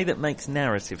in a way that makes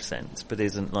narrative sense, but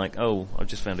isn't like, oh, I've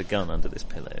just found a gun under this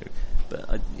pillow. But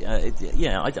I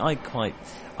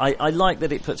like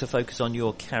that it puts a focus on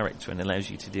your character and allows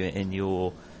you to do it in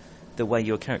the way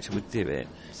your character would do it.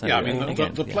 So, Yeah, I mean,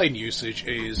 the plain usage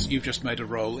is you've just made a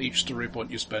roll, each story point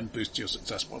you spend boosts your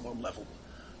success by 1 level.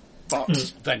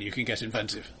 But then you can get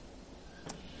inventive.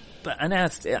 But and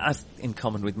as in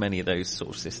common with many of those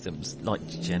sort of systems, like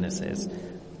Genesis,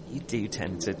 you do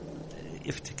tend to,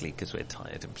 particularly because we're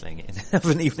tired and playing it of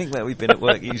an evening where we've been at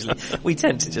work usually, we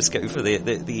tend to just go for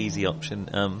the easy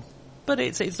option. But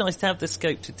it's nice to have the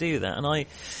scope to do that, and I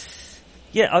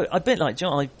a bit like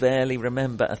John, I barely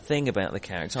remember a thing about the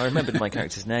character. I remembered my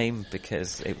character's name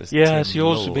because it was Yes, Tim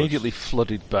yours Lord. immediately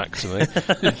flooded back to me.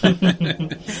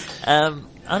 And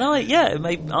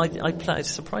I played,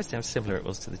 surprised how similar it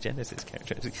was to the Genesis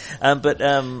character. Actually.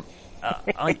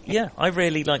 I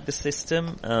really like the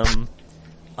system.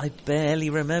 I barely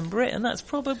remember it, and that's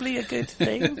probably a good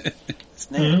thing,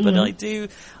 isn't it? But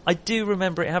I do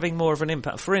remember it having more of an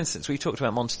impact. For instance, we talked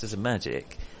about Monsters and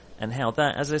Magic, and how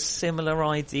that has a similar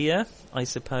idea, I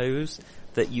suppose,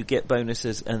 that you get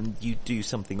bonuses and you do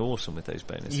something awesome with those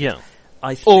bonuses. Yeah.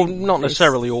 I think not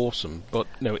necessarily awesome, but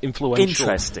influential.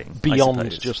 Interesting,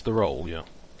 beyond just the role,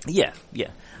 Yeah.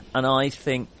 And I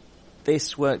think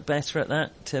this worked better at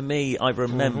that. To me, I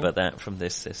remember that from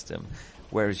this system,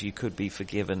 whereas you could be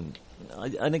forgiven.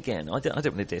 And again, I don't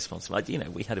want to diss Monster.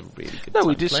 We had a really good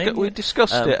time playing we it.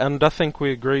 discussed it, and I think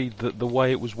we agreed that the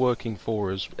way it was working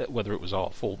for us, whether it was our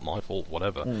fault, my fault,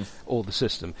 whatever, or the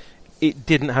system, it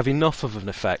didn't have enough of an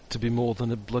effect to be more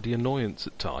than a bloody annoyance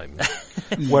at times.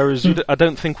 Whereas I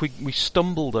don't think we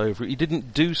stumbled over it. You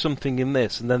didn't do something in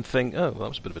this and then think, oh, that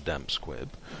was a bit of a damp squib.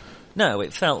 No,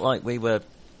 it felt like we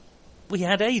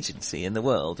had agency in the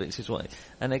world, which is why.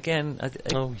 And again,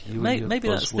 maybe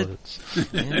that's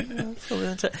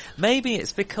maybe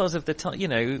it's because of the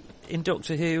time. In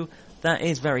Doctor Who, that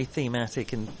is very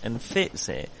thematic and fits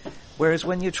it. Whereas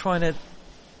when you're trying to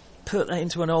put that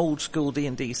into an old school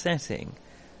D&D setting,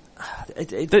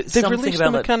 they've released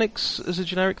the mechanics as a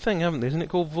generic thing, haven't they? Isn't it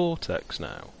called Vortex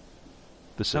now?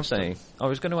 The system. I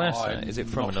was going to ask that. Is it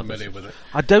from not another? familiar with it.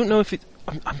 I don't know if it.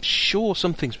 I'm sure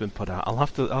something's been put out. I'll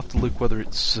have to look whether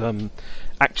it's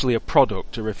actually a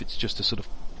product or if it's just a sort of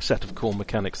set of core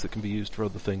mechanics that can be used for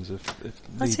other things. If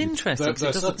That's needed. interesting. They're 'Cause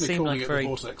it doesn't certainly seem calling like it very. the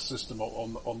Vortex system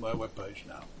on their webpage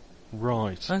now.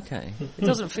 Right. Okay. It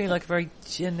doesn't feel like a very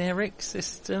generic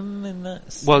system in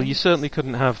that sense. Well, you certainly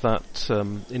couldn't have that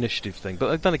initiative thing,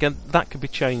 but then again, that could be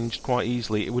changed quite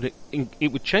easily.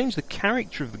 It would change the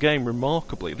character of the game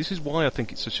remarkably. This is why I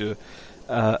think it's such a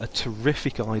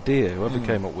terrific idea. Whoever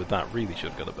came up with that really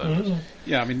should have got a bonus.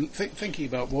 Yeah, I mean, thinking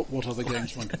about what other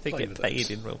games one I could think play it with paid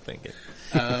this. in role-playing game.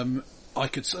 I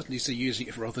could certainly see using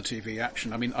it for other TV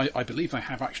action. I mean, I believe they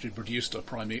have actually produced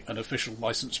an official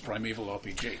licensed Primeval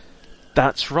RPG.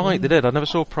 That's right, they did. I never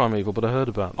saw Primeval, but I heard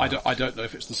about that. I don't know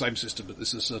if it's the same system, but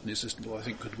this is certainly a system that I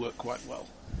think could work quite well.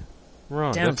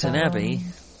 Right. Downton Abbey.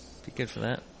 Be good for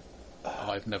that.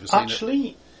 I've never seen it.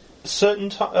 Actually,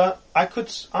 I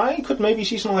could maybe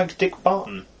see something like Dick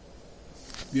Barton.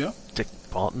 Yeah?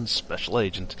 Parton's special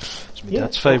agent. It's my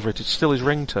dad's favourite. It's still his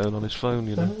ringtone on his phone,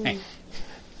 you know.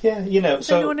 Yeah,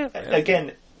 so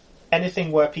again,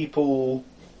 anything where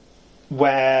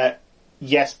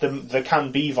yes, there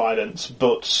can be violence,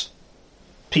 but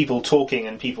people talking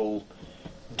and people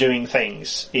doing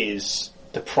things is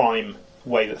the prime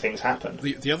way that things happen.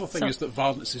 The other thing is that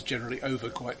violence is generally over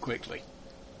quite quickly.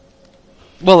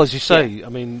 Well, as you say, I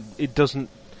mean, it doesn't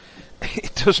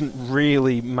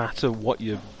really matter what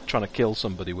you're trying to kill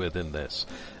somebody with in this.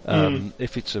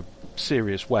 If it's a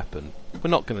serious weapon,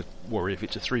 we're not going to worry if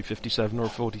it's a 357 or a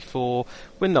 44.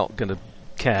 We're not going to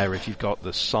care if you've got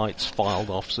the sights filed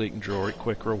off so you can draw it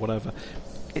quicker or whatever.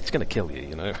 It's going to kill you,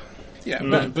 you know.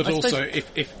 Yeah, but also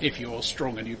if you're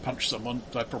strong and you punch someone,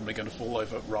 they're probably going to fall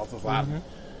over rather than.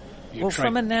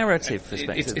 From a narrative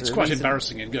perspective, it's quite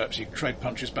embarrassing in GURPS. You can trade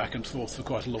punches back and forth for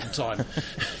quite a long time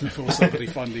before somebody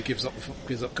finally gives up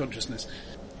consciousness.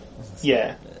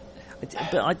 Yeah,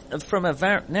 but from a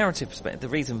narrative perspective, the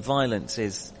reason violence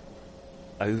is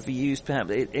overused, perhaps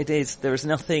it is. There is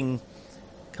nothing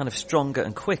kind of stronger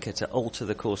and quicker to alter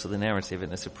the course of the narrative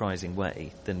in a surprising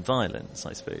way than violence,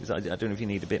 I suppose. I don't know if you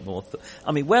need a bit more...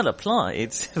 I mean, well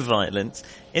applied violence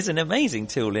is an amazing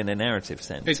tool in a narrative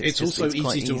sense. It's also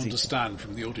easy to understand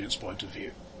from the audience point of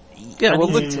view. Yeah, well,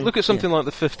 look at something like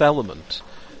The Fifth Element.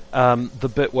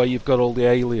 The bit where you've got all the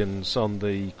aliens on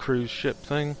the cruise ship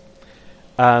thing,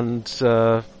 and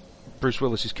Bruce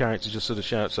Willis's character just sort of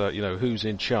shouts out, you know, who's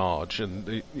in charge, and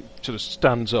he sort of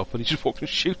stands up and he just walks and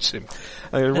shoots him.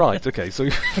 Right, okay, so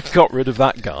we've got rid of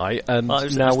that guy, and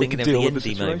now we can deal with the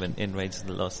situation. Moment in Raiders of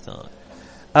the Lost Ark.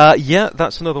 Yeah,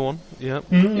 that's another one. Yeah,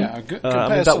 compare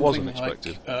I mean, that wasn't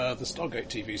expected. Like, the Stargate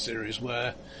TV series,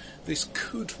 where this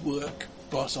could work,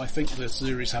 but I think the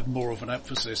series had more of an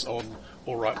emphasis on,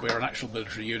 all right, we're an actual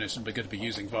military unit and we're going to be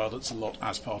using violence a lot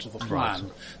as part of the plan.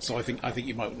 Right. So I think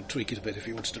you might want to tweak it a bit if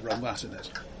you wanted to run that in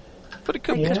it. But it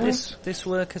could this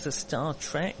work as a Star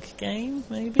Trek game,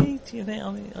 maybe? Do you think?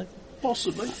 I mean,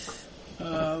 possibly.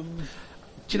 Do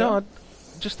you know?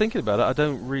 Just thinking about it, I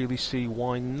don't really see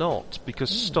why not, because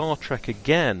Star Trek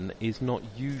again is not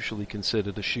usually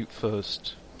considered a shoot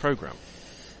first program.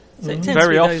 So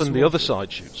very often the other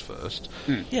side shoots first.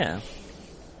 Yeah.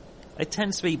 It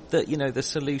tends to be that, you know, the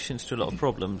solutions to a lot of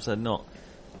problems are not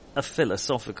a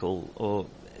philosophical, or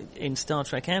in Star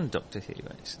Trek and Doctor Who,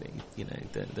 actually, you know,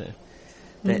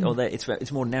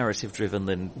 it's more narrative driven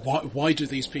than... Why do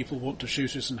these people want to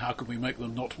shoot us, and how can we make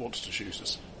them not want to shoot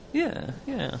us? Yeah,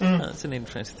 that's an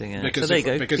interesting... Because so there you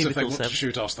go. Because if they want to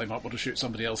shoot us, they might want to shoot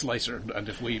somebody else later, and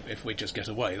if we just get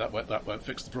away, that won't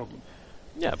fix the problem.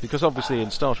 Yeah, because obviously in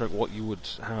Star Trek what you would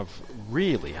have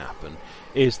really happen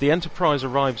is the Enterprise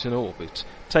arrives in orbit,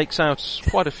 takes out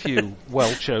quite a few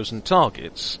well-chosen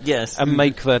targets, and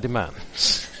make their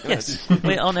demands. Yes,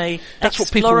 we're on a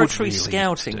exploratory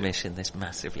scouting mission, this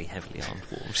massively heavily armed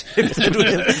warship.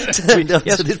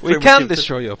 We can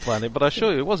destroy your planet, but I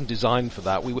assure you it wasn't designed for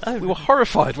that. We were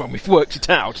horrified when we worked it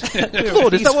out.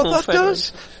 Lord, is that what that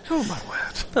does? Oh my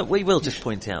word. But we will just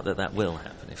point out that will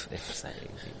happen if say, we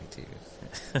do.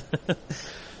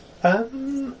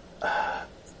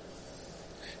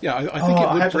 Yeah, I think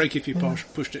it would break if you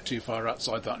pushed it too far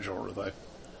outside that genre, though.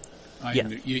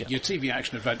 Your TV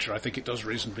action adventure, I think it does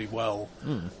reasonably well,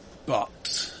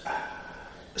 but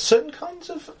certain kinds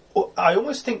of, I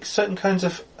almost think certain kinds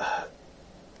of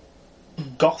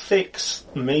gothics,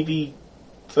 maybe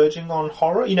verging on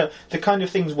horror. You know, the kind of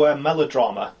things where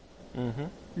melodrama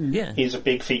is a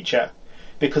big feature,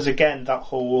 because again, that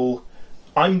whole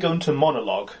I'm going to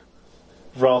monologue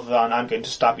rather than I'm going to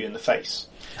stab you in the face.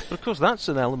 But of course, that's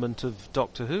an element of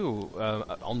Doctor Who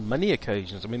on many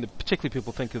occasions. I mean, particularly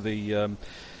people think of the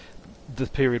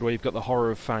period where you've got the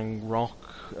horror of Fang Rock,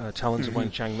 Talons of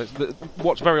Weng Chang.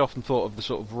 What's very often thought of the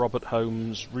sort of Robert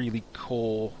Holmes, really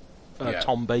core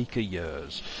Tom Baker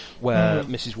years, where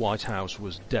Mrs. Whitehouse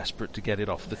was desperate to get it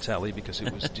off the telly because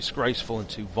it was disgraceful and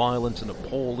too violent and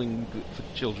appalling for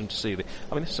children to see. I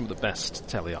mean, this is some of the best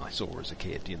telly I saw as a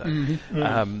kid, you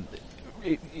know.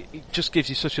 It just gives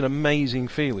you such an amazing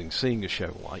feeling seeing a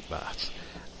show like that,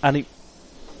 and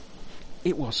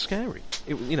it was scary.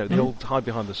 The old hide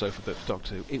behind the sofa bit of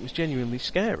Doctor Who. It was genuinely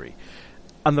scary,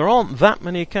 and there aren't that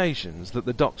many occasions that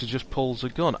the Doctor just pulls a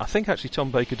gun. I think actually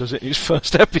Tom Baker does it in his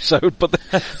first episode, but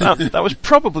that was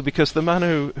probably because the man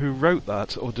who wrote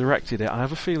that or directed it, I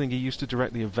have a feeling he used to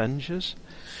direct the Avengers.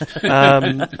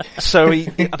 So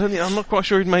I'm not quite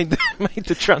sure he'd made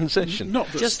the transition. Not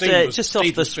that just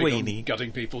off the Sweeney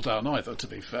gutting people down either, to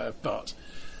be fair, but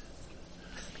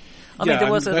I mean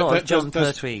there was a lot of John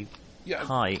Pertwee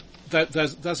hype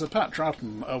there's a Pat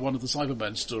Troughton, one of the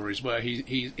Cybermen stories, where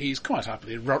he's quite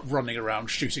happily running around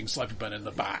shooting Cybermen in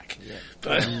the back,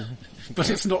 but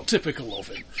it's not typical of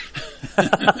him.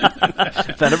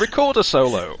 Then a recorder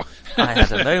solo. I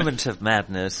had a moment of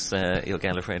madness, your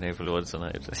Gallifreyan overlords, and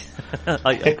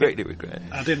I greatly regret.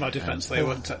 And in my defence, they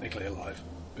weren't technically alive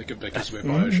because we're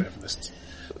bioschaffinists.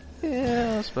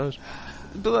 Yeah, I suppose.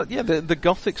 But the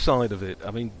gothic side of it,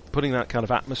 I mean, putting that kind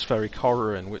of atmospheric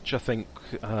horror in, which I think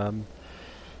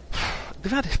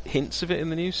they've had hints of it in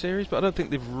the new series, but I don't think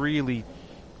they've really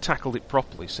tackled it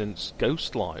properly since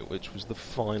Ghostlight, which was the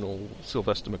final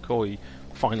Sylvester McCoy,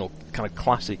 final kind of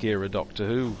classic era Doctor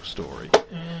Who story,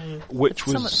 which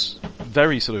was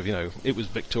very sort of, it was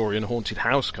Victorian haunted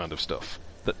house kind of stuff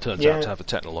that turns out to have a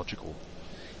technological.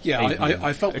 Yeah,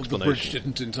 I felt that the bridge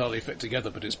didn't entirely fit together,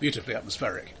 but it's beautifully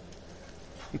atmospheric.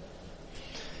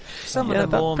 Some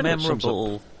of the more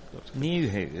memorable new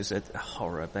Who's are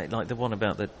horror, like the one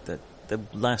about the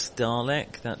last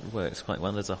Dalek, that works quite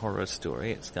well as a horror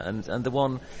story. And the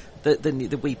one,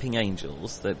 the Weeping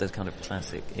Angels, the kind of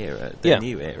classic era, the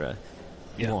new era.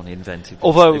 One invented.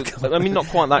 Although, I mean, not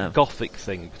quite that gothic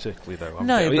thing particularly, though.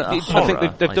 I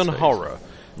think they've done horror.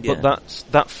 But that's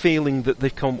that feeling that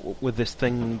they've come up with this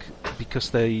thing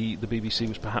because the BBC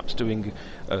was perhaps doing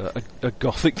a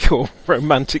gothic or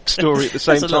romantic story at the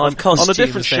same time on a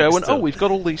different show, and we've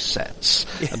got all these sets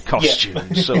and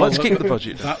costumes, so let's keep the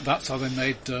budget down. That's how they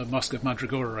made Mask of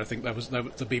Mandragora. I think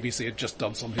the BBC had just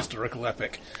done some historical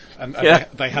epic, and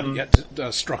they hadn't yet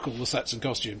struck all the sets and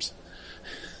costumes.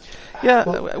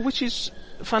 Yeah, which is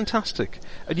fantastic.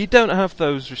 And you don't have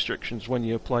those restrictions when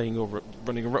you're playing or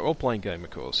running a role-playing game, of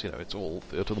course. It's all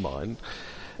theatre of the mind.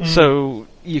 So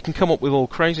you can come up with all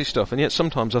crazy stuff, and yet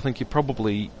sometimes I think you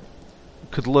probably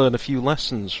could learn a few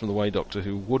lessons from the way Doctor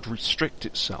Who would restrict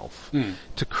itself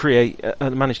to create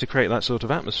and manage to create that sort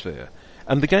of atmosphere.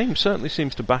 And the game certainly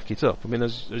seems to back it up. I mean,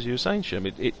 as you were saying,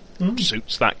 Shim, it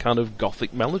suits that kind of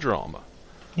gothic melodrama.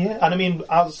 Yeah, and I mean,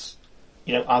 as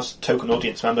token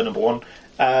audience member number one,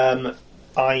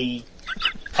 I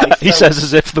he says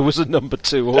as if there was a number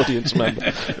 2 audience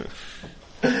member.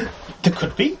 There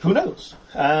could be, who knows?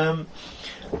 I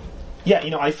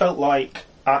felt like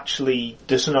actually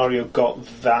the scenario got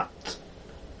that.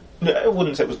 I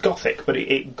wouldn't say it was gothic, but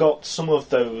it got some of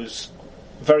those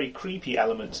very creepy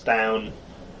elements down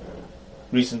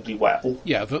reasonably well.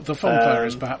 Yeah, the funfair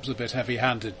is perhaps a bit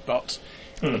heavy-handed, but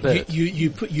you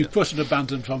put an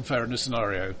abandoned funfair in a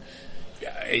scenario.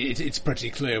 It's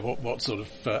pretty clear what sort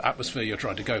of atmosphere you're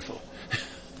trying to go for.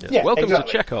 Yes, welcome to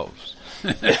Chekhov's.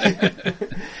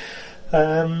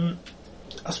 I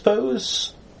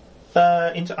suppose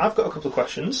I've got a couple of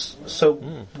questions. So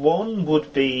one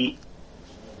would be,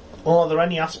 are there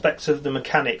any aspects of the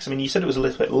mechanics? I mean, you said it was a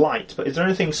little bit light, but is there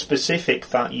anything specific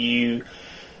that you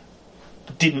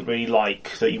didn't really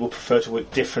like, that you would prefer to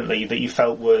work differently, that you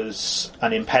felt was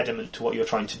an impediment to what you're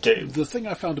trying to do? The thing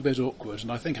I found a bit awkward, and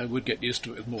I think I would get used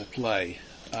to it with more play,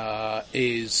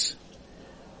 is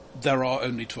there are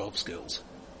only 12 skills.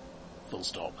 Full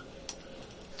stop.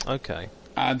 Okay.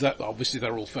 And obviously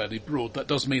they're all fairly broad. That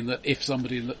does mean that if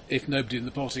nobody in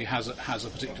the party has a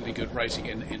particularly good rating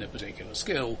in a particular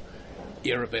skill,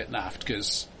 you're a bit naffed,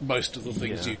 because most of the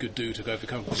things you could do to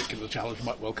overcome a particular challenge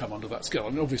might well come under that skill.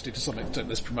 I mean, obviously, to some extent,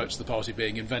 this promotes the party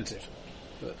being inventive.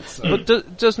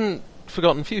 But doesn't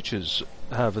Forgotten Futures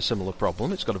have a similar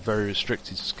problem? It's got a very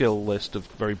restricted skill list of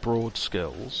very broad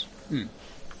skills.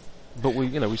 But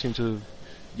we seem to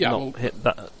hit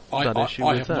that issue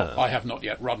with that. I have not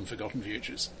yet run Forgotten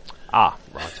Futures. Ah,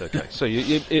 right, okay. So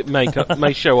it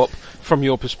may show up from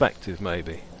your perspective,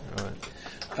 maybe. Right.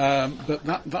 But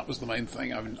that was the main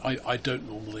thing. I mean, I don't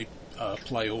normally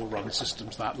play or run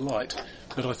systems that light,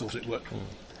 but I thought it worked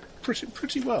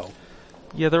pretty well.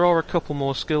 Yeah, there are a couple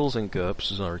more skills in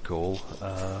GURPS, as I recall.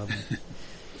 I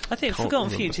think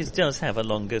Forgotten Futures does have a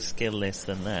longer skill list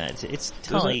than that. It's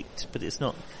tight, but it's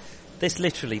not. This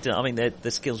literally, I mean,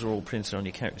 the skills are all printed on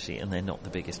your character sheet, and they're not the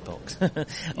biggest box.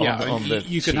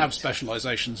 You can have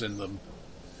specialisations in them,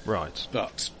 right?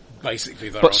 But basically,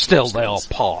 they are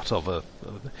part of a.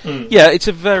 Yeah, it's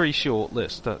a very short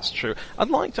list. That's true. I'd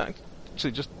like to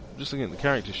actually just looking at the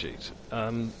character sheet.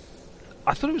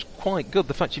 I thought it was quite good.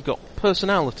 The fact you've got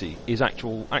personality is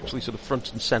actually sort of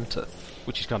front and centre,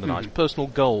 which is kind of nice. Personal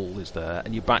goal is there,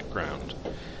 and your background.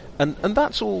 And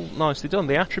that's all nicely done.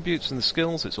 The attributes and the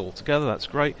skills, it's all together, that's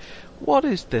great. What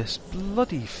is this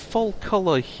bloody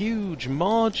full-colour, huge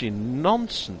margin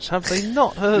nonsense? Have they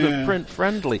not heard of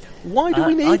print-friendly? Why do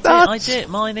we need that? I did.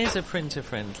 Mine is a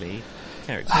printer-friendly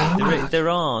character. There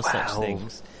are such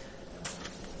things.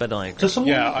 but I agree. Does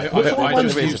someone, Yeah, I someone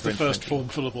just there is used a the first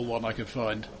French form-fillable one I could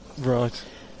find. Right.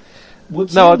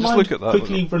 would No, I'll someone just mind look at that.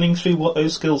 quickly running through what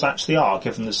those skills actually are,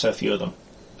 given there's so few of them?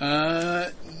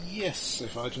 Yes,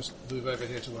 if I just move over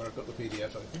here to where I've got the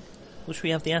PDF open. Well, should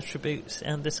we have the attributes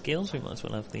and the skills? We might as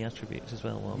well have the attributes as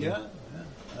well. While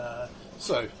Yeah.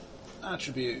 So,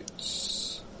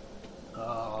 attributes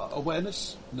are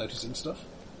awareness, noticing stuff.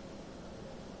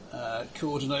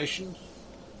 Coordination,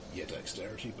 yeah,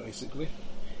 dexterity, basically.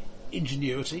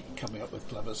 Ingenuity, coming up with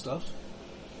clever stuff.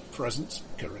 Presence,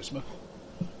 charisma.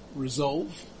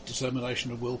 Resolve,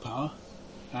 determination and willpower.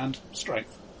 And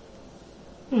strength.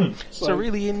 So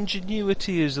really,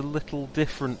 ingenuity is a little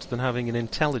different than having an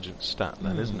intelligence stat,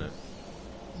 then, isn't it?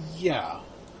 Yeah.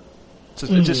 It's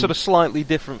a sort of slightly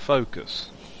different focus.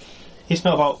 It's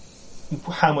not about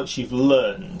how much you've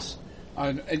learned.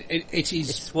 And it is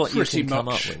It's what you pretty can come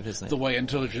much up with, isn't it? the way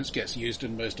intelligence gets used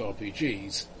in most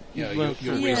RPGs. You know, Well,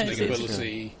 your yeah, reasoning it is,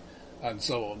 ability and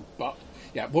so on. But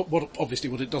yeah, what obviously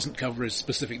what it doesn't cover is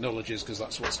specific knowledges because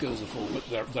that's what skills are for.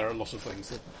 But there are a lot of things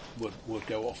that would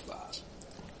go off that.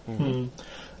 And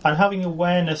having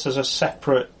awareness as a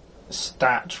separate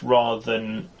stat rather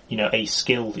than, a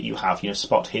skill that you have,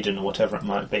 spot hidden or whatever it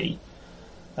might be,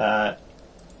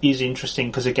 is interesting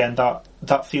because, again,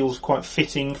 that feels quite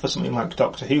fitting for something like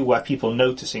Doctor Who, where people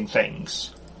noticing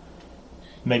things,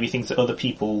 maybe things that other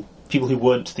people who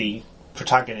weren't the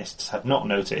protagonists had not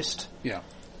noticed, Yeah.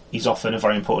 is often a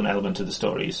very important element of the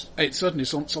stories. It's certainly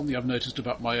something I've noticed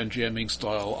about my own GMing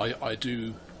style. I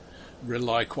do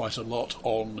rely quite a lot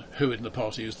on who in the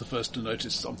party is the first to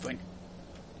notice something.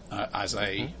 As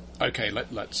a, okay,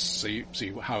 let's see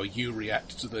how you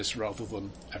react to this rather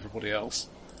than everybody else.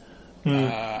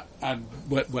 And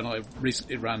when I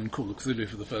recently ran Call of Cthulhu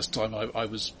for the first time, I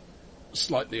was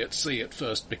slightly at sea at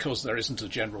first because there isn't a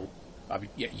general... I mean,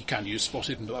 yeah, you can use spot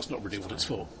hidden, but that's not really what it's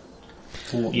for.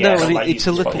 Yeah, no, like it's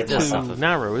a little spot hidden. too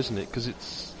narrow, isn't it?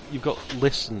 Because you've got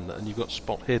listen and you've got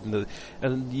spot hidden,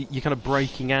 and you're kind of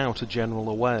breaking out a general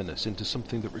awareness into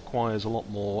something that requires a lot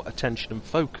more attention and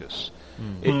focus.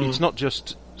 It's not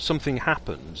just something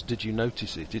happened, did you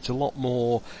notice it? It's a lot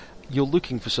more, you're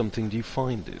looking for something, do you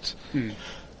find it?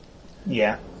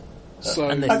 Yeah. So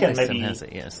and this Again, system maybe- has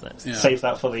it, yes. That's Yeah. Save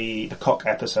that for the cock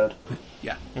episode.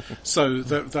 Yeah. So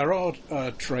there are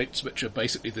traits which are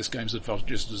basically this game's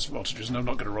advantages and disadvantages, and I'm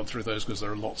not going to run through those because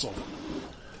there are lots of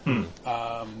them.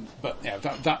 But yeah,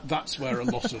 that's where a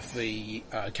lot of the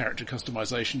character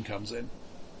customization comes in.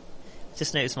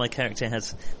 Just notice my character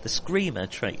has the Screamer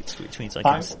trait, which means I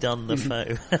can stun the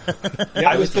foe.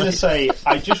 I was going to say,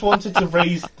 I just wanted to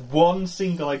raise one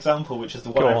single example, which is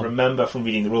the one Go I on. remember from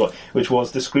reading the rule, which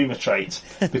was the Screamer trait,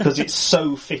 because it's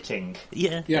so fitting.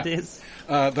 Yeah, Yeah. it is.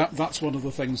 That's one of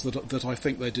the things that I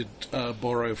think they did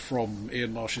borrow from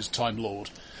Ian Marsh's Time Lord.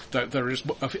 There is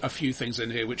a few things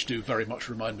in here which do very much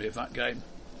remind me of that game.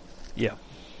 Yeah.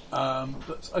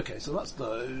 But okay, so that's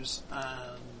those,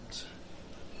 and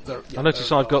I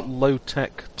notice I've got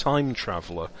low-tech time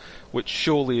traveller, which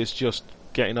surely is just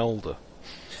getting older.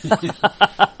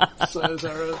 So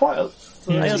there are Quite a,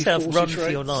 I also have 40 Run for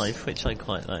Your traits. Life, which I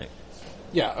quite like.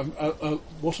 Yeah,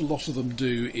 what a lot of them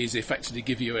do is effectively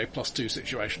give you a +2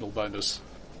 situational bonus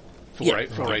for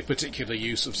a particular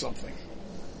use of something,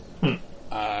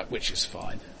 which is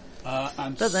fine.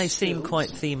 And But they seem skills. quite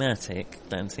thematic,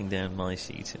 dancing down my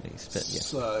sheet at least. But yeah.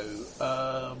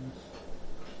 So,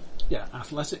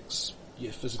 athletics,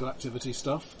 your physical activity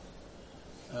stuff.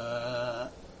 I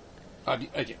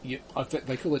think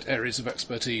they call it areas of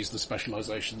expertise, the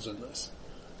specialisations in this.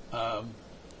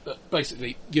 But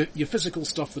basically, your physical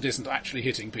stuff that isn't actually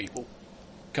hitting people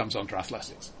comes under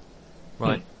athletics.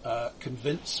 Right.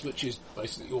 Convince, which is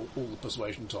basically all the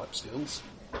persuasion type skills.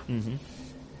 Mm-hmm.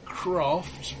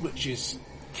 Craft, which is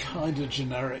kind of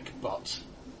generic, but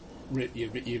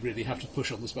you really have to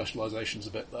push on the specialisations a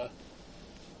bit there.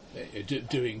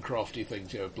 Doing crafty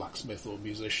things, blacksmith or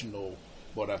musician or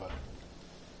whatever.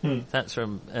 That's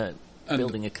from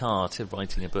building a car to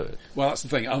writing a book. Well, that's the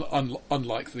thing.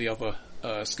 Unlike the other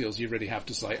skills, you really have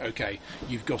to say, okay,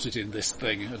 you've got it in this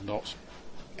thing and not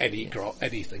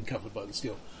anything covered by the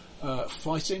skill.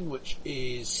 Fighting, which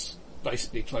is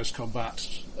basically close combat,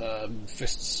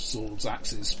 fists, swords,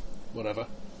 axes, whatever.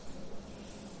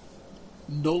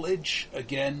 Knowledge,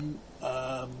 again,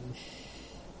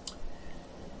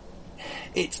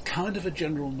 it's kind of a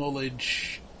general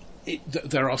knowledge.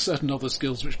 There are certain other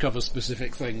skills which cover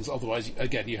specific things. Otherwise,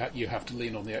 again, you have to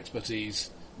lean on the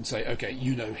expertise and say, okay,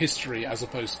 history as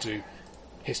opposed to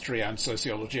history and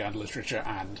sociology and literature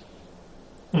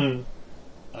and.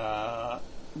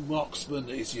 Marksman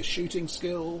is your shooting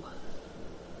skill.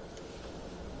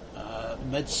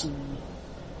 medicine,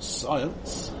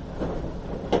 science.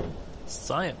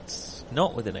 Science,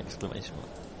 not with an exclamation mark.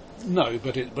 No,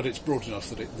 but it's broad enough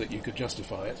that you could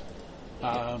justify it.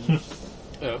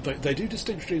 They do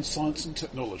distinguish between science and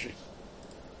technology.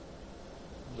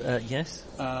 Yes.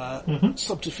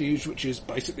 Subterfuge, which is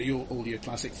basically all your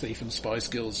classic thief and spy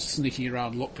skills, sneaking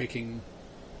around, lockpicking,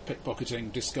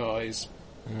 pickpocketing, disguise.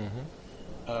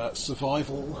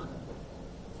 Survival.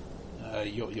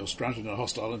 You're stranded in a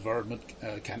hostile environment.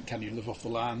 Can you live off the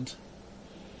land?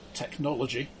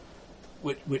 Technology,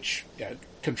 which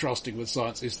contrasting with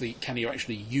science, is the can you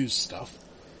actually use stuff?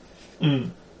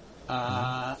 And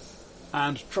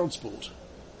transport,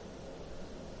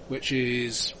 which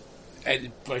is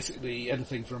basically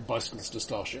anything from bicycles to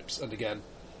starships. And again,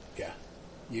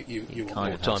 you want Kind more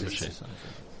of time parties.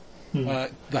 machine.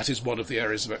 That is one of the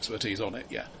areas of expertise on it.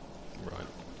 Yeah.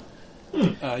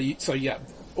 Right.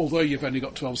 Although you've only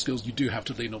got 12 skills, you do have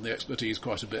to lean on the expertise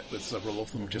quite a bit with several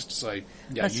of them, just to say,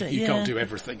 you can't do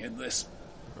everything in this.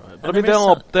 Right. But I mean,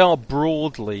 they are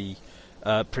broadly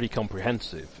pretty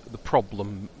comprehensive. The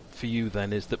problem for you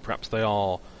then is that perhaps they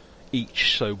are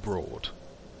each so broad.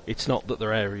 It's not that there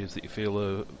are areas that you feel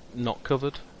are not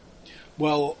covered.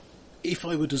 Well, if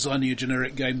I were designing a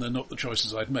generic game, they're not the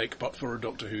choices I'd make, but for a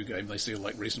Doctor Who game, they feel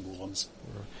like reasonable ones.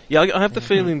 Right. Yeah, I have the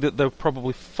feeling that there are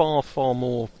probably far, far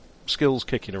more skills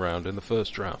kicking around in the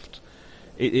first draft.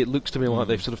 It looks to me like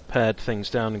they've sort of pared things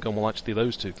down and gone, well, actually,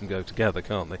 those two can go together,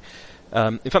 can't they?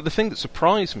 In fact, the thing that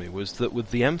surprised me was that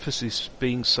with the emphasis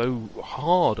being so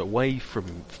hard away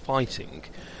from fighting,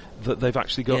 that they've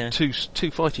actually got two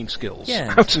fighting skills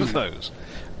out of those.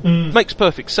 Makes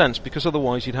perfect sense, because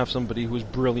otherwise you'd have somebody who was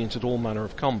brilliant at all manner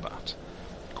of combat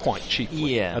quite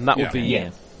cheaply. And that would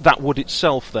be that would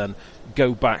itself then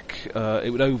go back,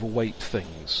 it would overweight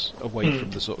things away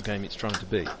from the sort of game it's trying to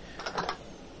be.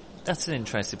 That's an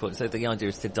interesting point. So the idea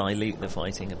is to dilute the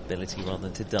fighting ability rather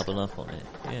than to double up on it.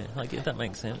 Yeah, I get that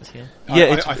makes sense. Yeah,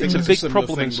 I think it's a big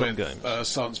problem in some games.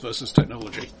 Science versus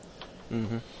technology.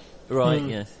 Right.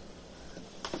 Yes.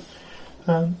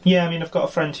 I mean, I've got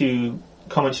a friend who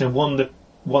commented on one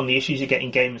of the issues you get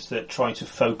in games that try to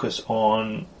focus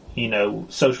on,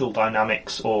 social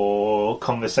dynamics or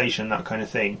conversation, that kind of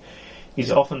thing,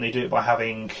 is often they do it by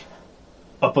having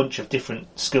a bunch of different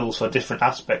skills for different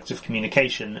aspects of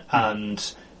communication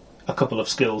and a couple of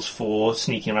skills for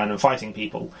sneaking around and fighting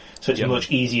people. So it's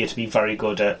much easier to be very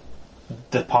good at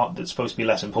the part that's supposed to be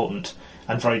less important,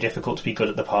 and very difficult to be good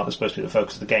at the part that's supposed to be the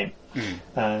focus of the game.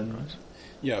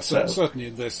 Yeah, so certainly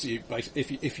in this,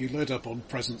 if you load up on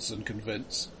presence and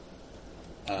convince,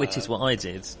 which is what I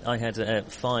did. I had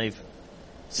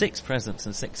 6 presence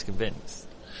and 6 convince.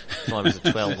 So I was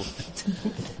a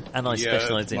 12, and I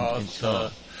specialised in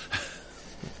charm.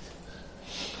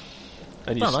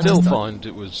 And you still find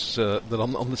it was that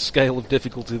on the scale of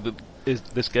difficulty that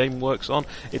this game works on,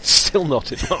 it's still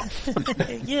not enough.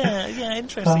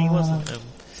 Interesting, wasn't it?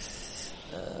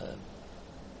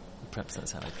 Perhaps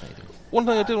that's how I played it. One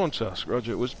thing I did want to ask,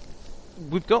 Roger, was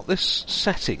we've got this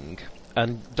setting,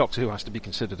 and Doctor Who has to be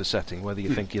considered a setting, whether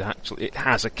you think it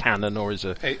has a canon or is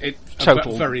a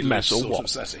total very mess or sort what. Of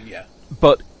setting, yeah.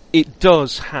 But it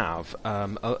does have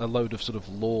a load of sort of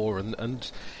lore,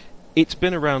 and it's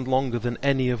been around longer than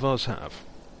any of us have.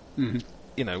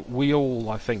 We all,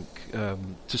 I think,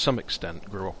 to some extent,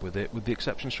 grew up with it, with the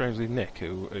exception, strangely, of Nick,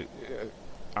 who...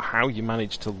 how you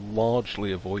managed to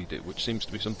largely avoid it, which seems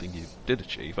to be something you did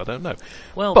achieve, I don't know.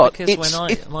 Well, but because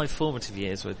my formative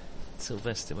years were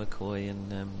Sylvester McCoy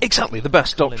and... exactly, the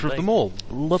best Colin Doctor of Baker. them all.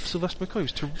 Love Sylvester McCoy, he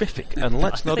was terrific, and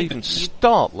let's not even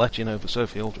start letting over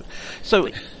Sophie Aldred. So,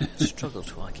 struggle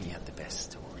to argue you had the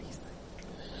best stories.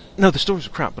 No, the stories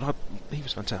were crap, but he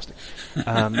was fantastic.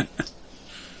 Half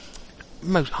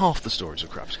the stories are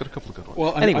crap, he's got a couple of good ones.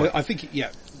 Well, anyway. I think,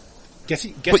 Get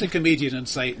a comedian and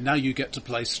say, now you get to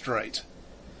play straight.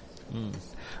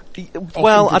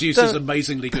 Often produces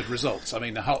amazingly good results. I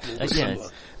mean, Hartnell was similar.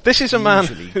 This is a man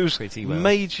whose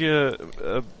major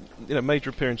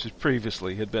appearances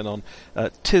previously had been on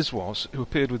Tiswas, who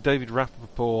appeared with David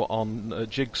Rappaport on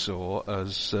Jigsaw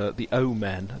as the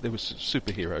O-Men. They were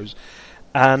superheroes.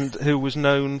 And who was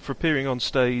known for appearing on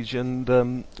stage and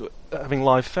having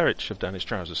live ferrets shoved down his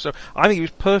trousers. So I think he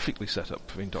was perfectly set up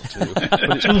for being Doctor Who.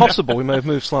 But it's possible we may have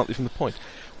moved slightly from the point.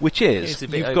 Which is,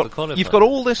 you've got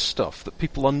all this stuff that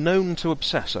people are known to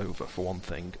obsess over, for one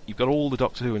thing. You've got all the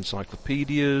Doctor Who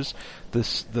encyclopedias,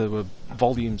 there were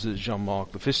volumes that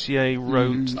Jean-Marc Lefissier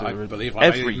wrote. I believe I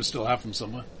even still have them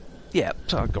somewhere. Yeah,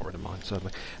 so I got rid of mine,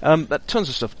 certainly. Tons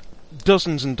of stuff.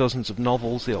 Dozens and dozens of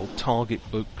novels, the old Target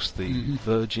books, the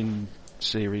Virgin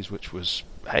series, which was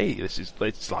hey,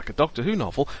 it's like a Doctor Who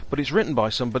novel, but it's written by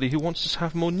somebody who wants to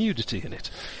have more nudity in it.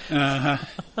 Uh-huh.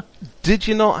 Did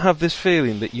you not have this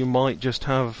feeling that you might just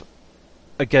have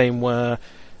a game where,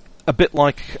 a bit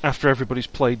like after everybody's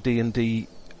played D&D,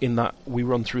 in that we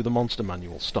run through the monster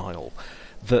manual style,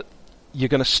 that you're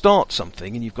going to start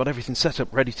something and you've got everything set up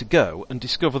ready to go and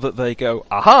discover that they go,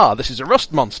 aha, this is a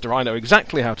rust monster, I know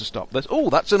exactly how to stop this. Oh,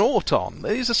 that's an Auton,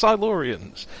 these are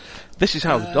Silurians. This is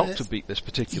how the Doctor beat this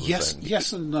particular thing.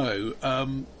 Yes and no,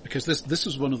 because this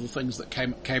was one of the things that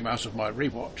came out of my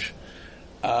rewatch.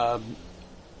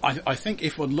 I think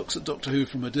if one looks at Doctor Who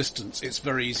from a distance, it's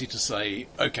very easy to say,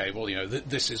 okay, well,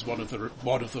 this is one of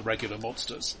the regular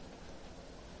monsters.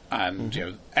 And,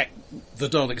 the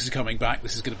Daleks are coming back,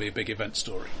 this is going to be a big event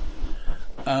story.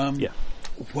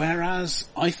 Whereas,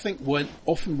 I think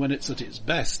often when it's at its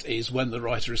best is when the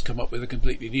writer has come up with a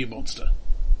completely new monster.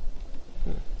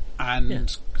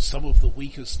 And some of the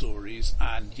weaker stories,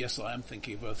 and yes, I am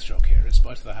thinking of Earthshock here, in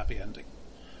spite of the happy ending,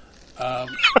 are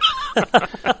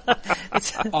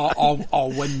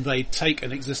when they take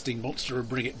an existing monster and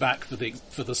bring it back for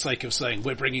the sake of saying,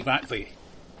 we're bringing back the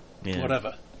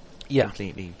whatever. Yeah.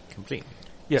 Completely.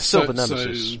 Yeah, Silver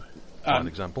Nemesis, an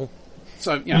example.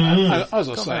 So, as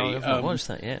I say, I haven't watched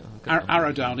that yet.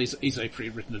 Arrowdown is a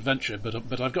pre-written adventure,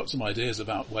 but I've got some ideas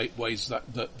about ways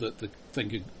that the thing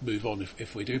could move on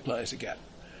if we do play it again.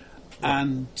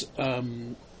 And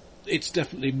it's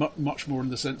definitely much more in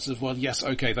the sense of, well, yes,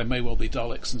 okay, there may well be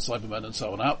Daleks and Cybermen and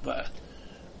so on out there,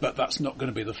 but that's not going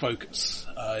to be the focus.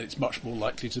 It's much more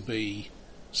likely to be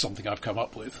something I've come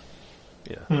up with.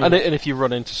 Yeah, and if you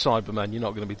run into Cybermen, you're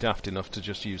not going to be daft enough to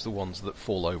just use the ones that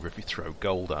fall over if you throw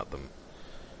gold at them.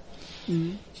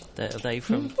 Are they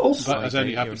from? Also, that has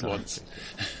only happened once.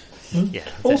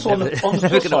 Also, on the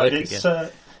flip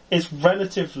side, it's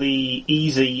relatively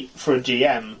easy for a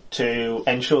GM to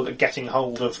ensure that getting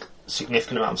hold of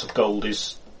significant amounts of gold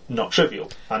is not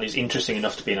trivial and is interesting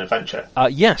enough to be an adventure.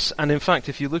 Yes, and in fact,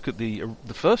 if you look at the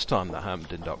first time that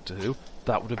happened in Doctor Who,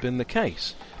 that would have been the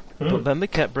case. But then they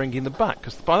kept bringing them back,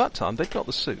 because by that time they'd got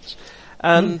the suits.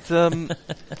 And and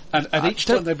each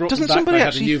time they brought them doesn't back, somebody they had a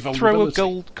actually new throw a vulnerability.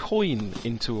 gold coin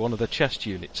into one of the chest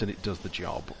units and it does the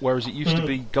job? Whereas it used to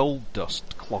be gold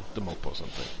dust clogged them up or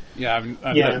something. Yeah,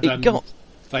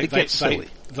 It gets silly.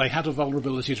 They had a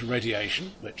vulnerability to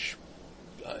radiation, which,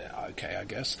 okay, I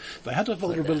guess. They had a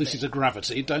vulnerability to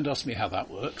gravity. Don't ask me how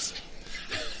that works.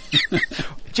 Do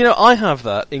you know, I have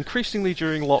that. Increasingly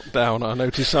during lockdown, I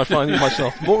notice I find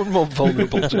myself more and more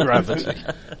vulnerable to gravity.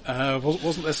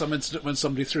 Wasn't there some incident when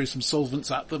somebody threw some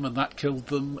solvents at them and that killed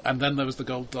them, and then there was the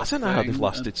gold dust I don't know how they've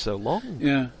lasted so long.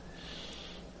 Yeah.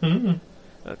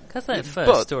 Because that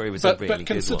first story was a really but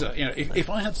consider, good one. If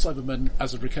I had Cybermen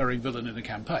as a recurring villain in a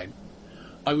campaign,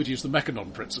 I would use the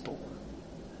Mechanon principle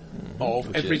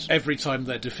of every time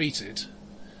they're defeated,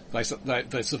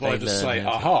 the survivors say,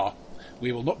 aha,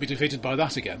 we will not be defeated by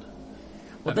that again.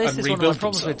 Well, this is one of my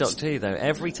problems with Doctor Who, though.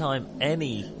 Every time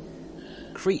any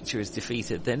creature is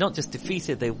defeated, they're not just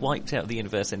defeated, they're wiped out of the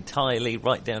universe entirely,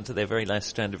 right down to their very last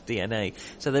strand of DNA.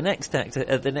 So the next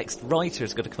actor, the next writer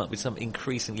has got to come up with some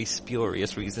increasingly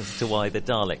spurious reason to why the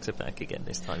Daleks are back again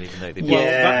this time, even though they've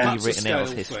been rewritten out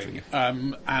of history.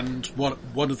 And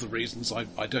one of the reasons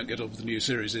I don't get on with the new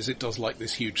series is it does like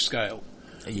this huge scale.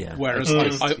 Yeah. Whereas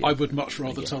I would much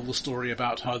rather tell the story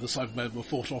about how the Cybermen were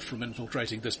fought off from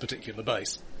infiltrating this particular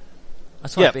base.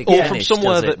 That's why or from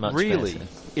somewhere that really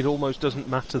it almost doesn't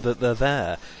matter that they're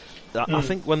there. I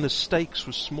think when the stakes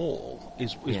were small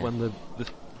is when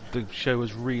the show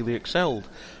has really excelled,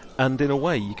 and in a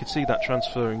way you could see that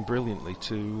transferring brilliantly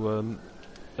to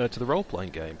the role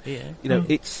playing game. Yeah.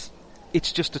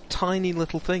 It's just a tiny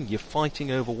little thing. You're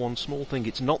fighting over one small thing.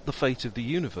 It's not the fate of the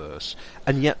universe,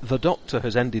 and yet the Doctor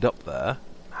has ended up there,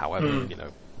 however,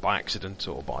 by accident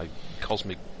or by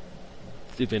cosmic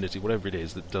divinity, whatever it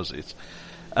is that does it.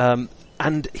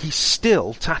 And he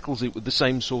still tackles it with the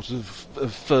same sort of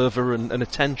fervour and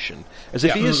attention as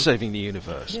if he is saving the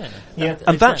universe.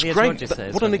 And that's great.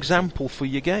 What an example for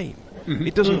your game.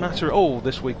 It doesn't matter,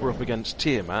 this week we're up against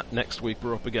Tiamat, next week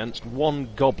we're up against one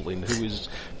goblin who is,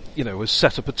 has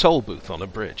set up a toll booth on a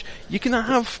bridge. You can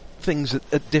have things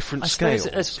at different scales.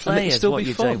 As players, what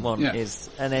you don't want Yeah.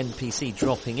 is an NPC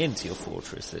dropping into your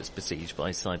fortress that's besieged by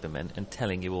Cybermen and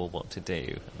telling you all what to do.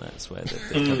 And that's where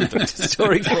the Doctor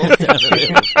story falls down a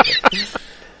little bit.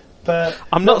 But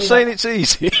I'm not saying it's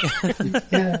easy.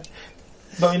 Yeah.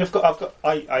 But I mean,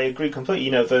 I agree completely.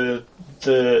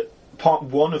 The part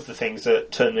one of the things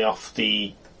that turned me off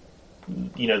the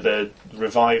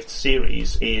revived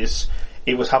series is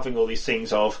it was having all these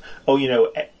things of,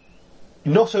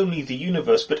 not only the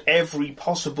universe, but every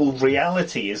possible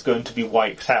reality is going to be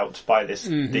wiped out by this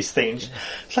thing.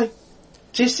 It's like,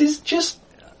 this is just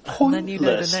pointless. And then you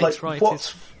know the next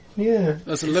what's... Yeah.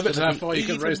 There's a limit to how far you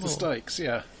can raise the stakes,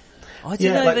 yeah. I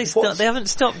don't know, like, they haven't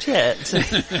stopped yet.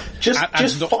 just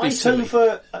fight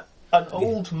over an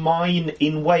old mine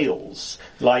in Wales.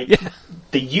 Like,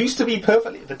 the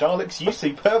Daleks used to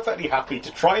be perfectly happy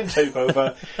to try and take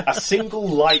over a single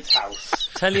lighthouse.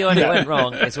 Tell you when it went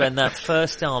wrong is when that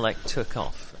first Dalek took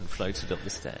off and floated up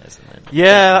the stairs. And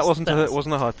then that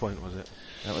wasn't a high point, was it?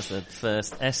 That was the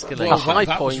first escalation. Well, high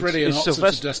that point was really an is answer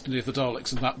Sylvester. to Destiny of the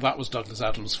Daleks, and that was Douglas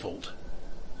Adams' fault.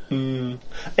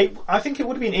 I think it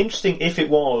would have been interesting if it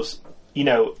was,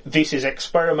 this is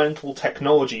experimental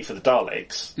technology for the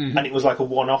Daleks, and it was like a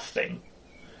one-off thing.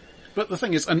 But the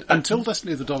thing is, until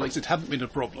Destiny of the Daleks, it hadn't been a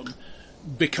problem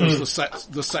because the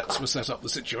sets were set up, the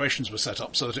situations were set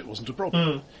up so that it wasn't a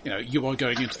problem. You are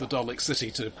going into the Dalek city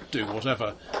to do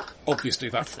whatever. Obviously,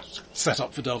 that's set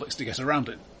up for Daleks to get around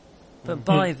it. But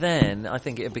by then, I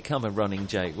think it had become a running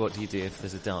joke. What do you do if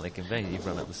there's a Dalek invasion? You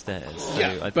run up the stairs.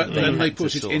 So but then they had to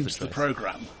put it sort into the address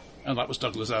programme, and that was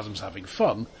Douglas Adams having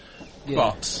fun,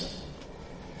 but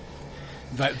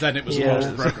then it was a part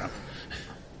of the programme.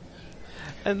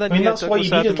 And then that's why you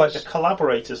needed Adams, like the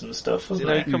collaborators and stuff,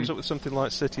 wasn't it? He comes up with something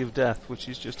like City of Death, which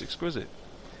is just exquisite.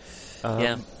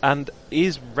 Yeah. And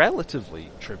is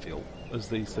relatively trivial as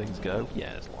these things go.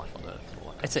 Yeah, there's life on Earth.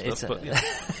 It's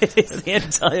the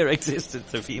entire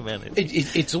existence of humanity.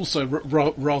 It's also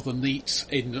rather neat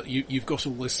in that you've got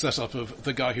all this setup of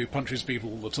the guy who punches people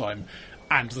all the time,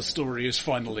 and the story is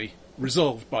finally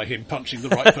resolved by him punching the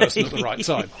right person at the right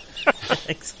time.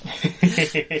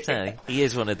 So, he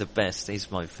is one of the best.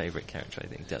 He's my favourite character, I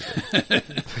think, Douglas.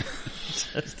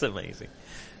 Just amazing.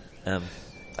 Anyway.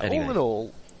 All in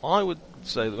all, I would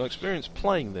say that my experience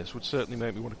playing this would certainly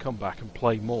make me want to come back and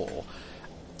play more.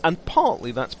 And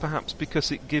partly that's perhaps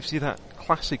because it gives you that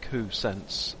classic Who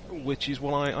sense, which is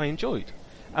what I enjoyed.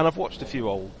 And I've watched a few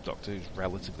old Doctor Who's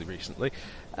relatively recently,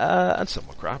 and some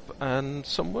were crap, and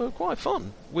some were quite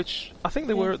fun, which I think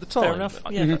they were at the time. Fair enough.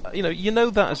 Yeah. You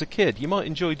know that as a kid. You might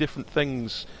enjoy different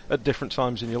things at different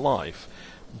times in your life,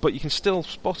 but you can still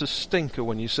spot a stinker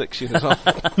when you're 6 years old.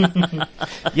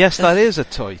 Yes, that is a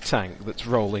toy tank that's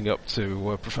rolling up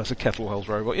to Professor Kettlewell's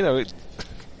robot. It's...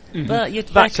 But you're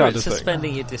better at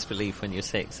suspending your disbelief when you're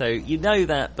 6, so you know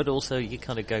that, but also you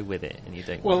kind of go with it, and you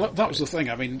don't... Well, that was the thing.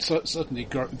 I mean, certainly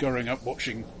growing up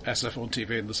watching SF on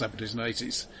TV in the 70s and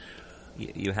 80s,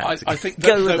 you had to I think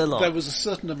go with the lot. There was a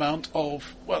certain amount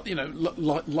of, like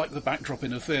the backdrop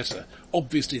in a theatre.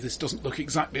 Obviously, this doesn't look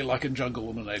exactly like a jungle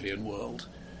on an alien world.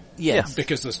 Yes.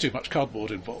 Because there's too much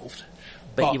cardboard involved.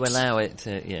 But you allow it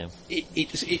to,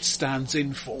 It stands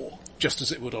in for, just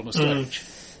as it would on a stage.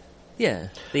 Yeah,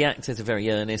 the actors are very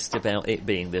earnest about it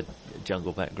being the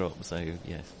jungle backdrop, so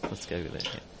yes, let's go with it.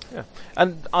 Yeah,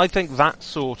 and I think that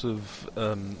sort of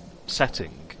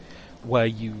setting, where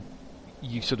you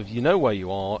sort of know where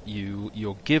you are,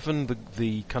 you're given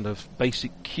the kind of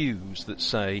basic cues that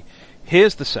say,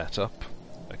 here's the setup,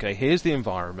 okay, here's the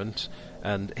environment,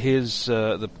 and here's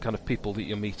the kind of people that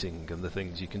you're meeting and the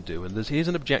things you can do, and here's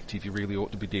an objective you really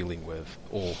ought to be dealing with,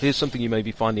 or here's something you may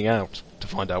be finding out to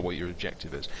find out what your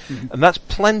objective is. And that's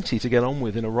plenty to get on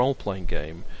with in a role-playing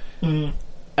game. And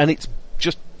it's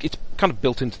kind of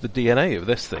built into the DNA of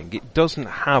this thing. It doesn't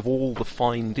have all the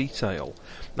fine detail.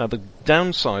 Now, the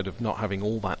downside of not having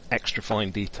all that extra fine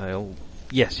detail,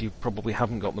 yes, you probably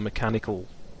haven't got the mechanical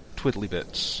twiddly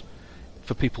bits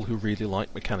for people who really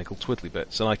like mechanical twiddly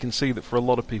bits. And I can see that for a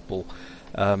lot of people,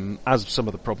 as some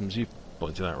of the problems you've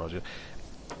pointed out, Roger,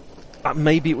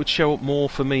 maybe it would show up more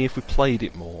for me if we played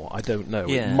it more. I don't know.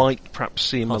 Yeah. It might perhaps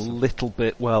seem a little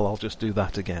bit, well, I'll just do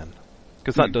that again.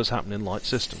 Because that does happen in light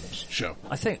systems. Sure.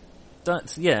 I think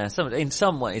that's, in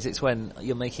some ways it's when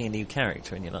you're making a new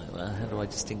character and you're like, well, how do I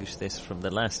distinguish this from the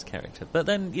last character? But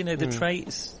then, the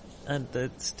traits and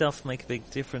the stuff make a big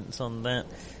difference on that.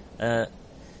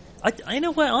 In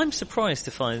a way, I'm surprised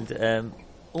to find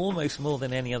almost more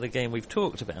than any other game we've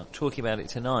talked about. Talking about it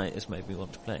tonight has made me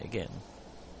want to play it again.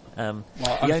 Well,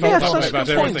 I felt that way about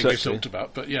everything we've talked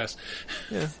about, but yes.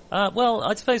 Yeah. Well,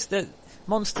 I suppose that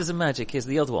Monsters and Magic is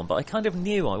the other one, but I kind of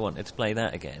knew I wanted to play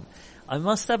that again. I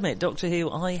must admit, Doctor Who,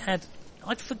 I'd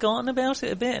forgotten about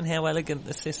it a bit and how elegant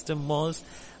the system was,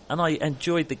 and I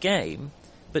enjoyed the game.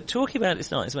 But talking about it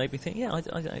tonight has made me think,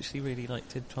 I'd actually really like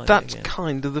to try that again. That's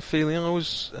kind of the feeling I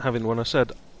was having when I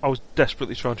said I was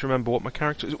desperately trying to remember what my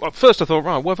character is. Well, first I thought,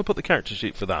 right, where have I put the character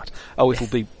sheet for that? Oh,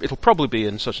 it'll probably be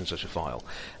in such and such a file.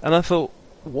 And I thought,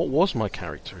 what was my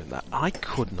character in that? I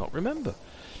could not remember.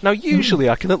 Now, usually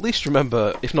I can at least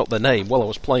remember, if not the name, well, I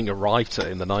was playing a writer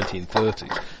in the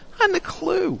 1930s, and a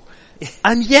clue.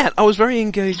 And yet, I was very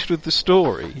engaged with the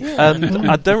story, and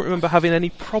I don't remember having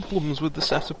any problems with the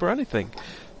setup or anything.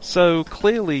 So,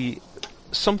 clearly,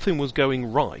 something was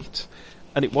going right,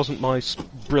 and it wasn't my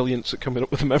brilliance at coming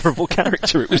up with a memorable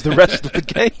character, it was the rest of the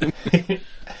game.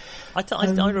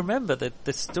 I remember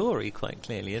the story quite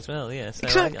clearly as well, yeah. So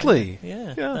exactly.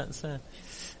 That's...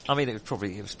 I mean, it was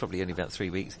probably only about 3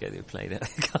 weeks ago that we played it. I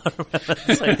can't remember.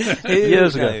 So,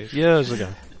 years ago.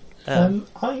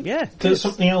 There's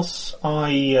something else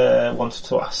I wanted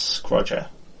to ask Roger.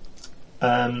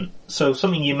 So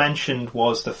something you mentioned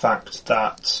was the fact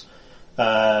that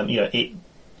you're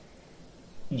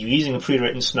using a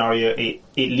pre-written scenario. It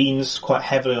leans quite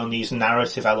heavily on these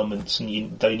narrative elements,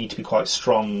 and they need to be quite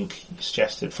strong. You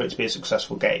suggested for it to be a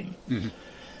successful game.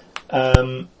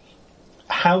 Mm-hmm.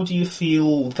 How do you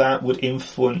feel that would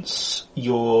influence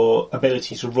your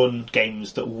ability to run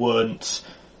games that weren't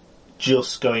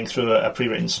just going through a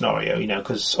pre-written scenario?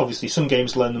 Because obviously some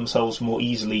games lend themselves more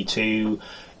easily to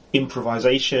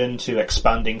improvisation, to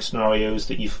expanding scenarios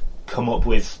that you've come up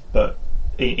with, but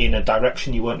in a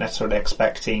direction you weren't necessarily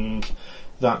expecting,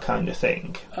 that kind of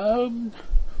thing.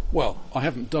 Well, I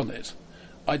haven't done it.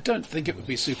 I don't think it would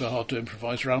be super hard to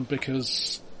improvise around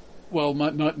because... Well,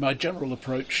 my general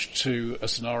approach to a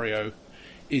scenario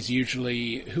is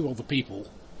usually who are the people,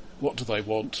 what do they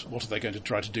want, what are they going to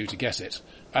try to do to get it,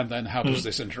 and then how does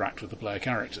this interact with the player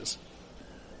characters.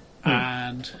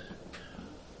 And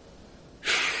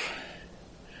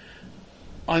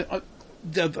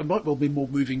there might well be more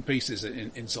moving pieces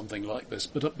in something like this,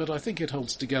 but I think it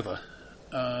holds together.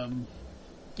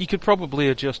 You could probably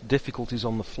adjust difficulties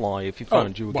on the fly if you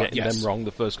found you were getting them wrong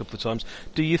the first couple of times.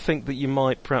 Do you think that you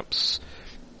might perhaps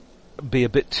be a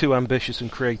bit too ambitious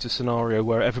and create a scenario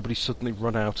where everybody suddenly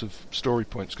run out of story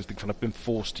points because they've kind of been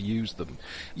forced to use them?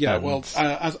 Yeah, well,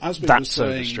 as we were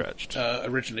saying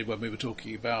originally when we were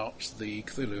talking about the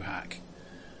Cthulhu hack,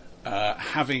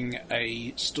 having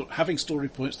story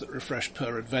points that refresh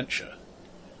per adventure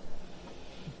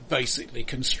basically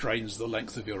constrains the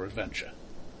length of your adventure.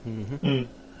 Mm-hmm.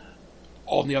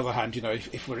 On the other hand,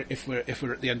 if we're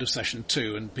at the end of session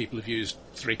 2 and people have used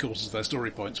 3/4 of their story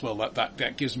points, well,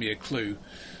 that gives me a clue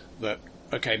that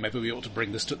okay, maybe we ought to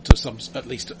bring this to some at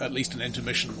least an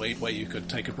intermission where you could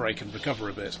take a break and recover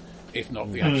a bit, if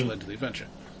not the actual end of the adventure.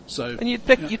 So, and you'd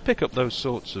pick up those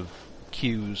sorts of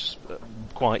cues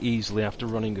quite easily after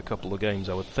running a couple of games,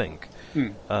 I would think.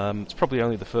 It's probably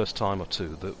only the first time or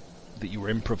two that you were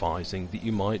improvising that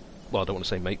you might. Well, I don't want to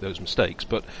say make those mistakes,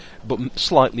 but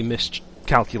slightly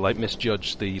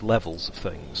misjudge the levels of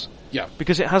things. Yeah.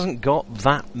 Because it hasn't got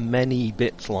that many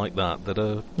bits like that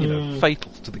are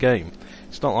fatal to the game.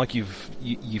 It's not like you've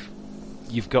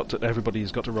got to,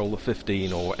 everybody's got to roll a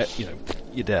 15 or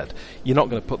you're dead. You're not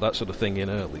going to put that sort of thing in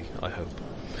early, I hope.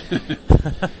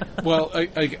 Well,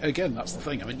 again, that's the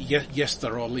thing. I mean, yes,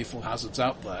 there are lethal hazards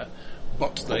out there,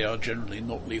 but they are generally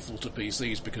not lethal to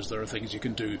PCs because there are things you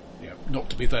can do, not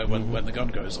to be there when the gun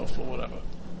goes off or whatever.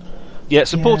 Yeah,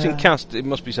 supporting cast, it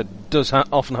must be said, does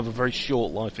often have a very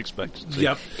short life expectancy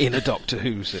in a Doctor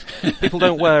Who's. People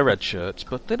don't wear red shirts,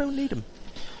 but they don't need them.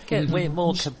 Get way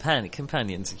more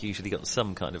companions have usually got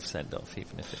some kind of send-off,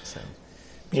 even if it's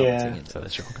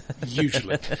that's wrong.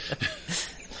 Usually.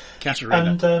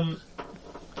 Katarina.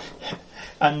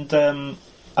 And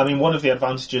I mean, one of the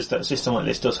advantages that a system like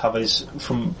this does have is,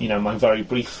 from my very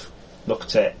brief look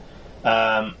at it,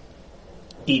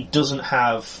 it doesn't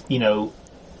have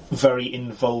very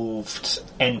involved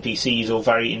NPCs or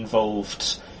very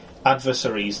involved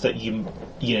adversaries that you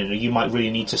might really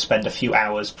need to spend a few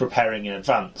hours preparing in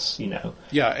advance.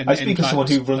 Yeah, I speak as someone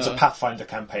who runs a Pathfinder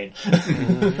campaign,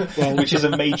 which is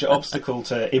a major obstacle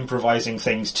to improvising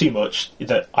things too much.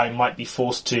 That I might be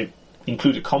forced to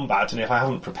include a combat, and if I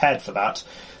haven't prepared for that,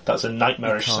 that's a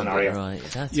nightmarish scenario.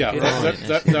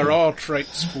 There are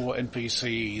traits for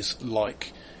NPCs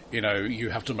like you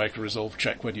have to make a resolve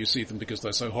check when you see them because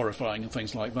they're so horrifying and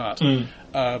things like that.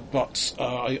 But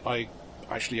I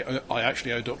actually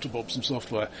owe Dr. Bob some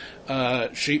software.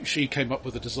 She came up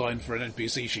with a design for an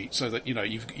NPC sheet so that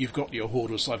you've got your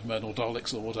horde of Cybermen or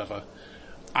Daleks or whatever,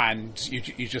 and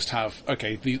you just have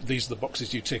these are the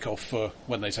boxes you tick off for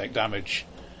when they take damage.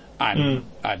 And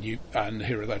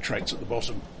here are their traits at the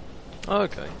bottom.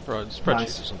 Okay, right.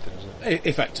 Spreadsheets or something, isn't it?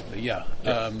 Effectively, yeah.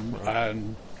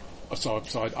 And so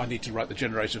I need to write the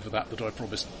generator for that I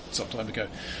promised some time ago.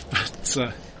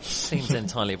 But seems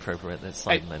entirely appropriate that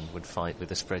Cybermen would fight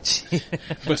with a spreadsheet.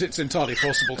 But it's entirely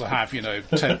possible to have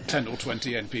 10 or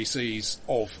 20 NPCs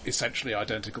of essentially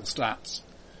identical stats.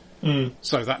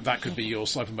 So that could be your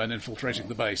Cybermen infiltrating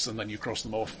the base, and then you cross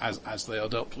them off as they are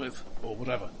dealt with, or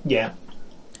whatever. Yeah.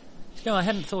 No, I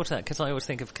hadn't thought of that, because I always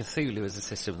think of Cthulhu as a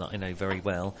system that I know very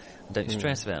well and don't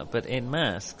stress about. But in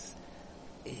Masks,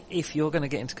 if you're going to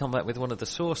get into combat with one of the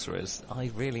sorcerers, I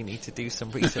really need to do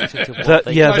some research into what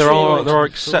they there are are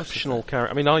exceptional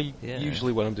characters. I mean, Yeah.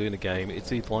 usually when I'm doing a game,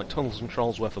 it's either like Tunnels and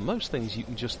Trolls, where for most things you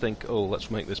can just think, oh,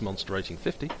 let's make this monster rating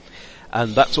 50,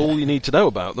 and that's all you need to know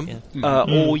about them. Yeah.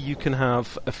 Or you can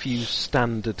have a few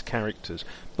standard characters,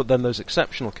 but then those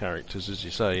exceptional characters, as you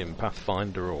say, in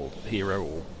Pathfinder or Hero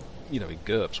or in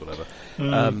GURPS, whatever.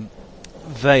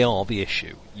 They are the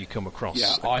issue you come across.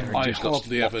 Yeah, a character I who's got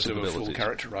hardly ever lots of do a full abilities.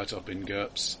 character write-up in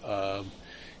GURPS.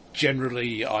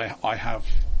 Generally, I have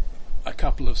a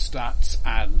couple of stats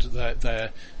and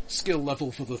their skill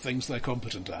level for the things they're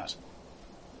competent at.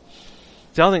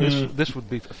 See, I think this would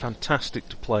be fantastic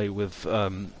to play with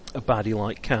a baddie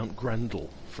like Count Grendel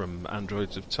from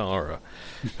Androids of Tara,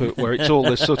 where it's all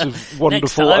this sort of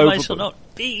wonderful Next time I shall not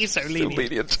be so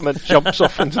lenient. and then jumps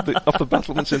off off the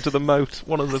battlements into the moat.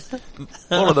 One of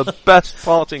the best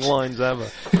parting lines ever.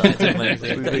 That's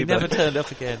amazing. He never turned up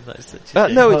again. That's such a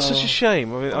shame. No, it's such a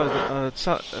shame. I mean,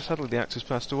 sadly the actor's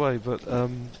passed away, but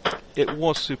it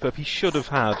was superb. He should have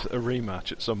had a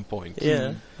rematch at some point.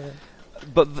 Yeah.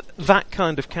 But that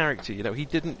kind of character, he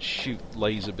didn't shoot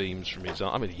laser beams from his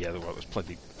arm. I mean, there was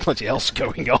plenty else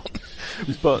going on.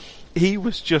 But he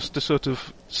was just a sort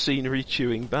of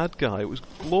scenery-chewing bad guy. It was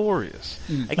glorious.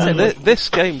 And this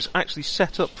game's actually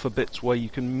set up for bits where you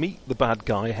can meet the bad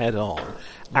guy head-on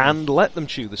and let them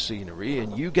chew the scenery,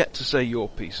 and you get to say your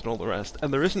piece and all the rest.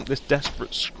 And there isn't this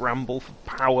desperate scramble for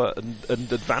power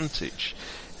and advantage.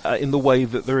 In the way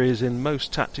that there is in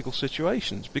most tactical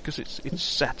situations, because it's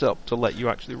set up to let you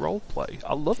actually role play.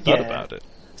 I love that about it.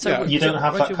 So You don't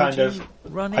have Roger, that kind of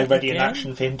I ready in again?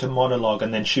 action for him to monologue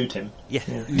and then shoot him. Yeah.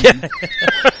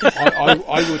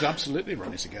 I would absolutely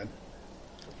run it again.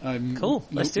 Cool.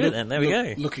 Let's do it then. There we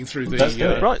go. Looking through the Let's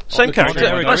do it. Right, same looking through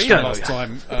character. my Let's notes go.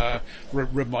 last time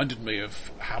reminded me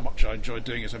of how much I enjoyed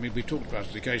doing it. I mean, we've talked about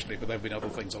it occasionally, but there have been other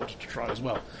things I wanted to try as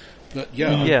well. But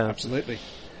yeah. Absolutely.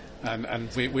 And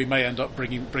we may end up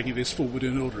bringing this forward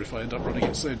in order if I end up running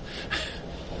it soon.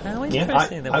 How Yeah,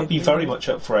 interesting. I would be very much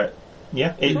up for it.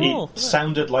 Yeah, Cool. it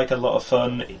sounded like a lot of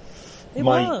fun. It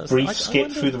My was. brief I skip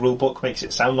wonder- through the rulebook makes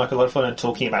it sound like a lot of fun, and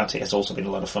talking about it has also been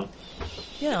a lot of fun.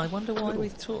 Yeah, I wonder why we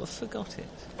sort of forgot it.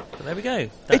 But there we go.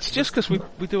 It's just because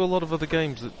we do a lot of other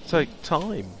games that take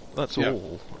time. That's Yeah.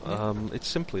 all. It's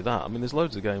simply that. I mean, there's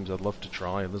loads of games I'd love to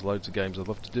try, and there's loads of games I'd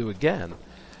love to do again.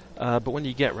 But when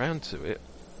you get round to it,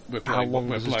 how long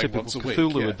does this typical once a week,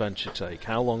 Cthulhu yeah. adventure take?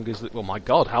 How long is it? Well, my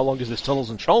God, how long is this Tunnels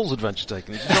and Trolls adventure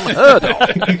taking? It's unheard of.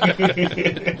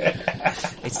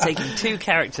 It's taking 2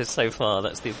 characters so far.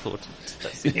 That's the important.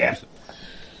 Yeah.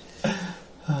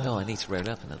 Oh, I need to roll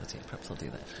up another 2. Perhaps I'll do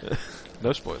that.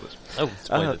 No spoilers. Oh,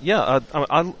 spoiler.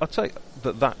 I'd say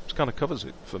that kind of covers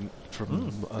it from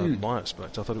my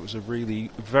aspect. I thought it was a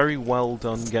really very well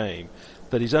done game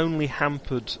that is only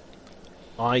hampered,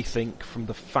 I think, from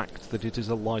the fact that it is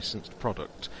a licensed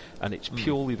product, and it's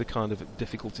purely the kind of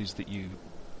difficulties that you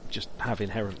just have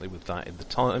inherently with that, in the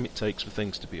time it takes for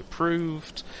things to be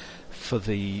approved, for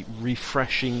the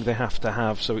refreshing they have to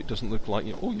have, so it doesn't look like,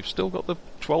 you've still got the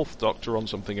 12th Doctor on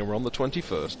something and we're on the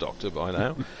 21st Doctor by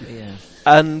now. Yeah.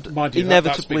 And Mind you,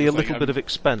 inevitably that's a been the little thing, bit of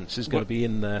expense is going to be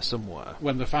in there somewhere.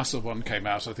 When the FASA one came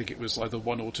out, I think it was either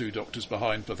 1 or 2 Doctors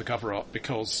behind for the cover art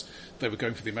because they were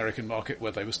going for the American market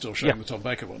where they were still showing the Tom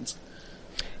Baker ones.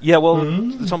 Yeah, well,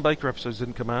 the Tom Baker episodes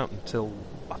didn't come out until,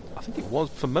 I think it was,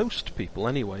 for most people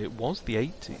anyway, it was the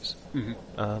 80s.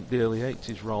 The early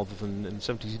 80s rather than in the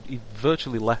 70s. He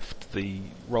virtually left the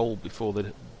role before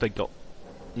they got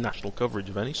national coverage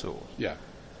of any sort. Yeah.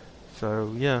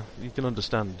 So, yeah, you can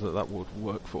understand that would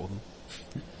work for them.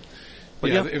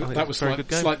 But yeah, I think that it's was a very good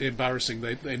game. slightly embarrassing.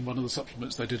 In one of the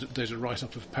supplements, they did a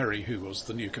write-up of Perry, who was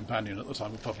the new companion at the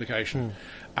time of publication,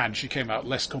 and she came out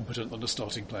less competent than a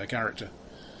starting player character.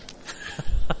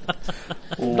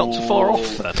 Not so far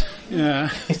off then. Yeah.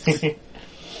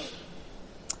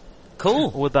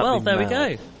 Cool. Or would that well, be there we Mel?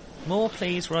 go. More,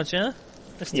 please, Roger.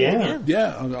 Let's do it Yeah. again.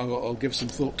 Yeah, I'll give some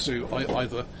thought to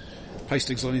either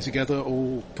pasting something together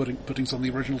or putting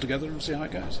something original together and see how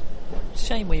it goes.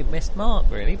 Shame we missed Mark,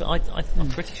 really, but I'm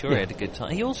pretty sure he had a good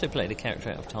time. He also played a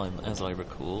character out of time, as I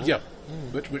recall. Yeah,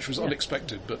 which was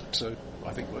unexpected, but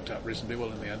I think worked out reasonably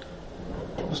well in the end.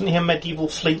 Wasn't he a medieval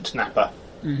flint napper?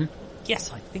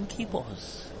 Yes, I think he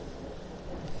was.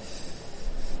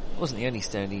 Wasn't the only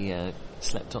stone he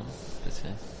slept on, but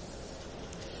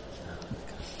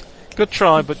Good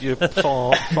try, but you're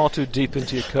far too deep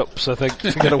into your cups, I think,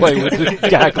 to get away with a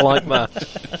gag like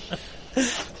that.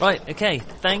 Right, okay,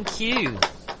 thank you.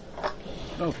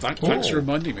 Oh, thanks for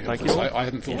reminding me of this. I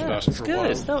hadn't thought about it for a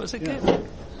while. That was a good.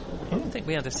 I don't think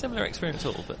we had a similar experience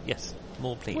at all, but yes,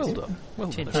 more please. Well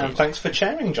done. Chin, chin. Thanks for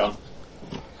sharing, John.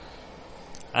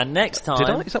 And next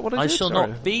time, Is that what I did? shall Sorry.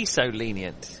 not be so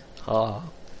lenient.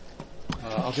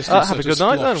 I'll just Have a good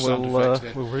night then. splash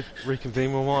sound We'll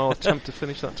reconvene when I'll attempt to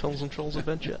finish that Tolls and Trolls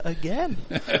adventure again.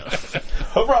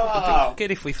 Hurrah!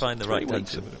 Good if we find the right 3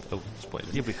 weeks dungeon. Oh,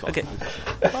 spoilers. You'll be fine. Okay.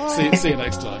 See you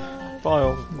next time. Bye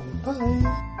all.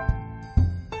 Bye.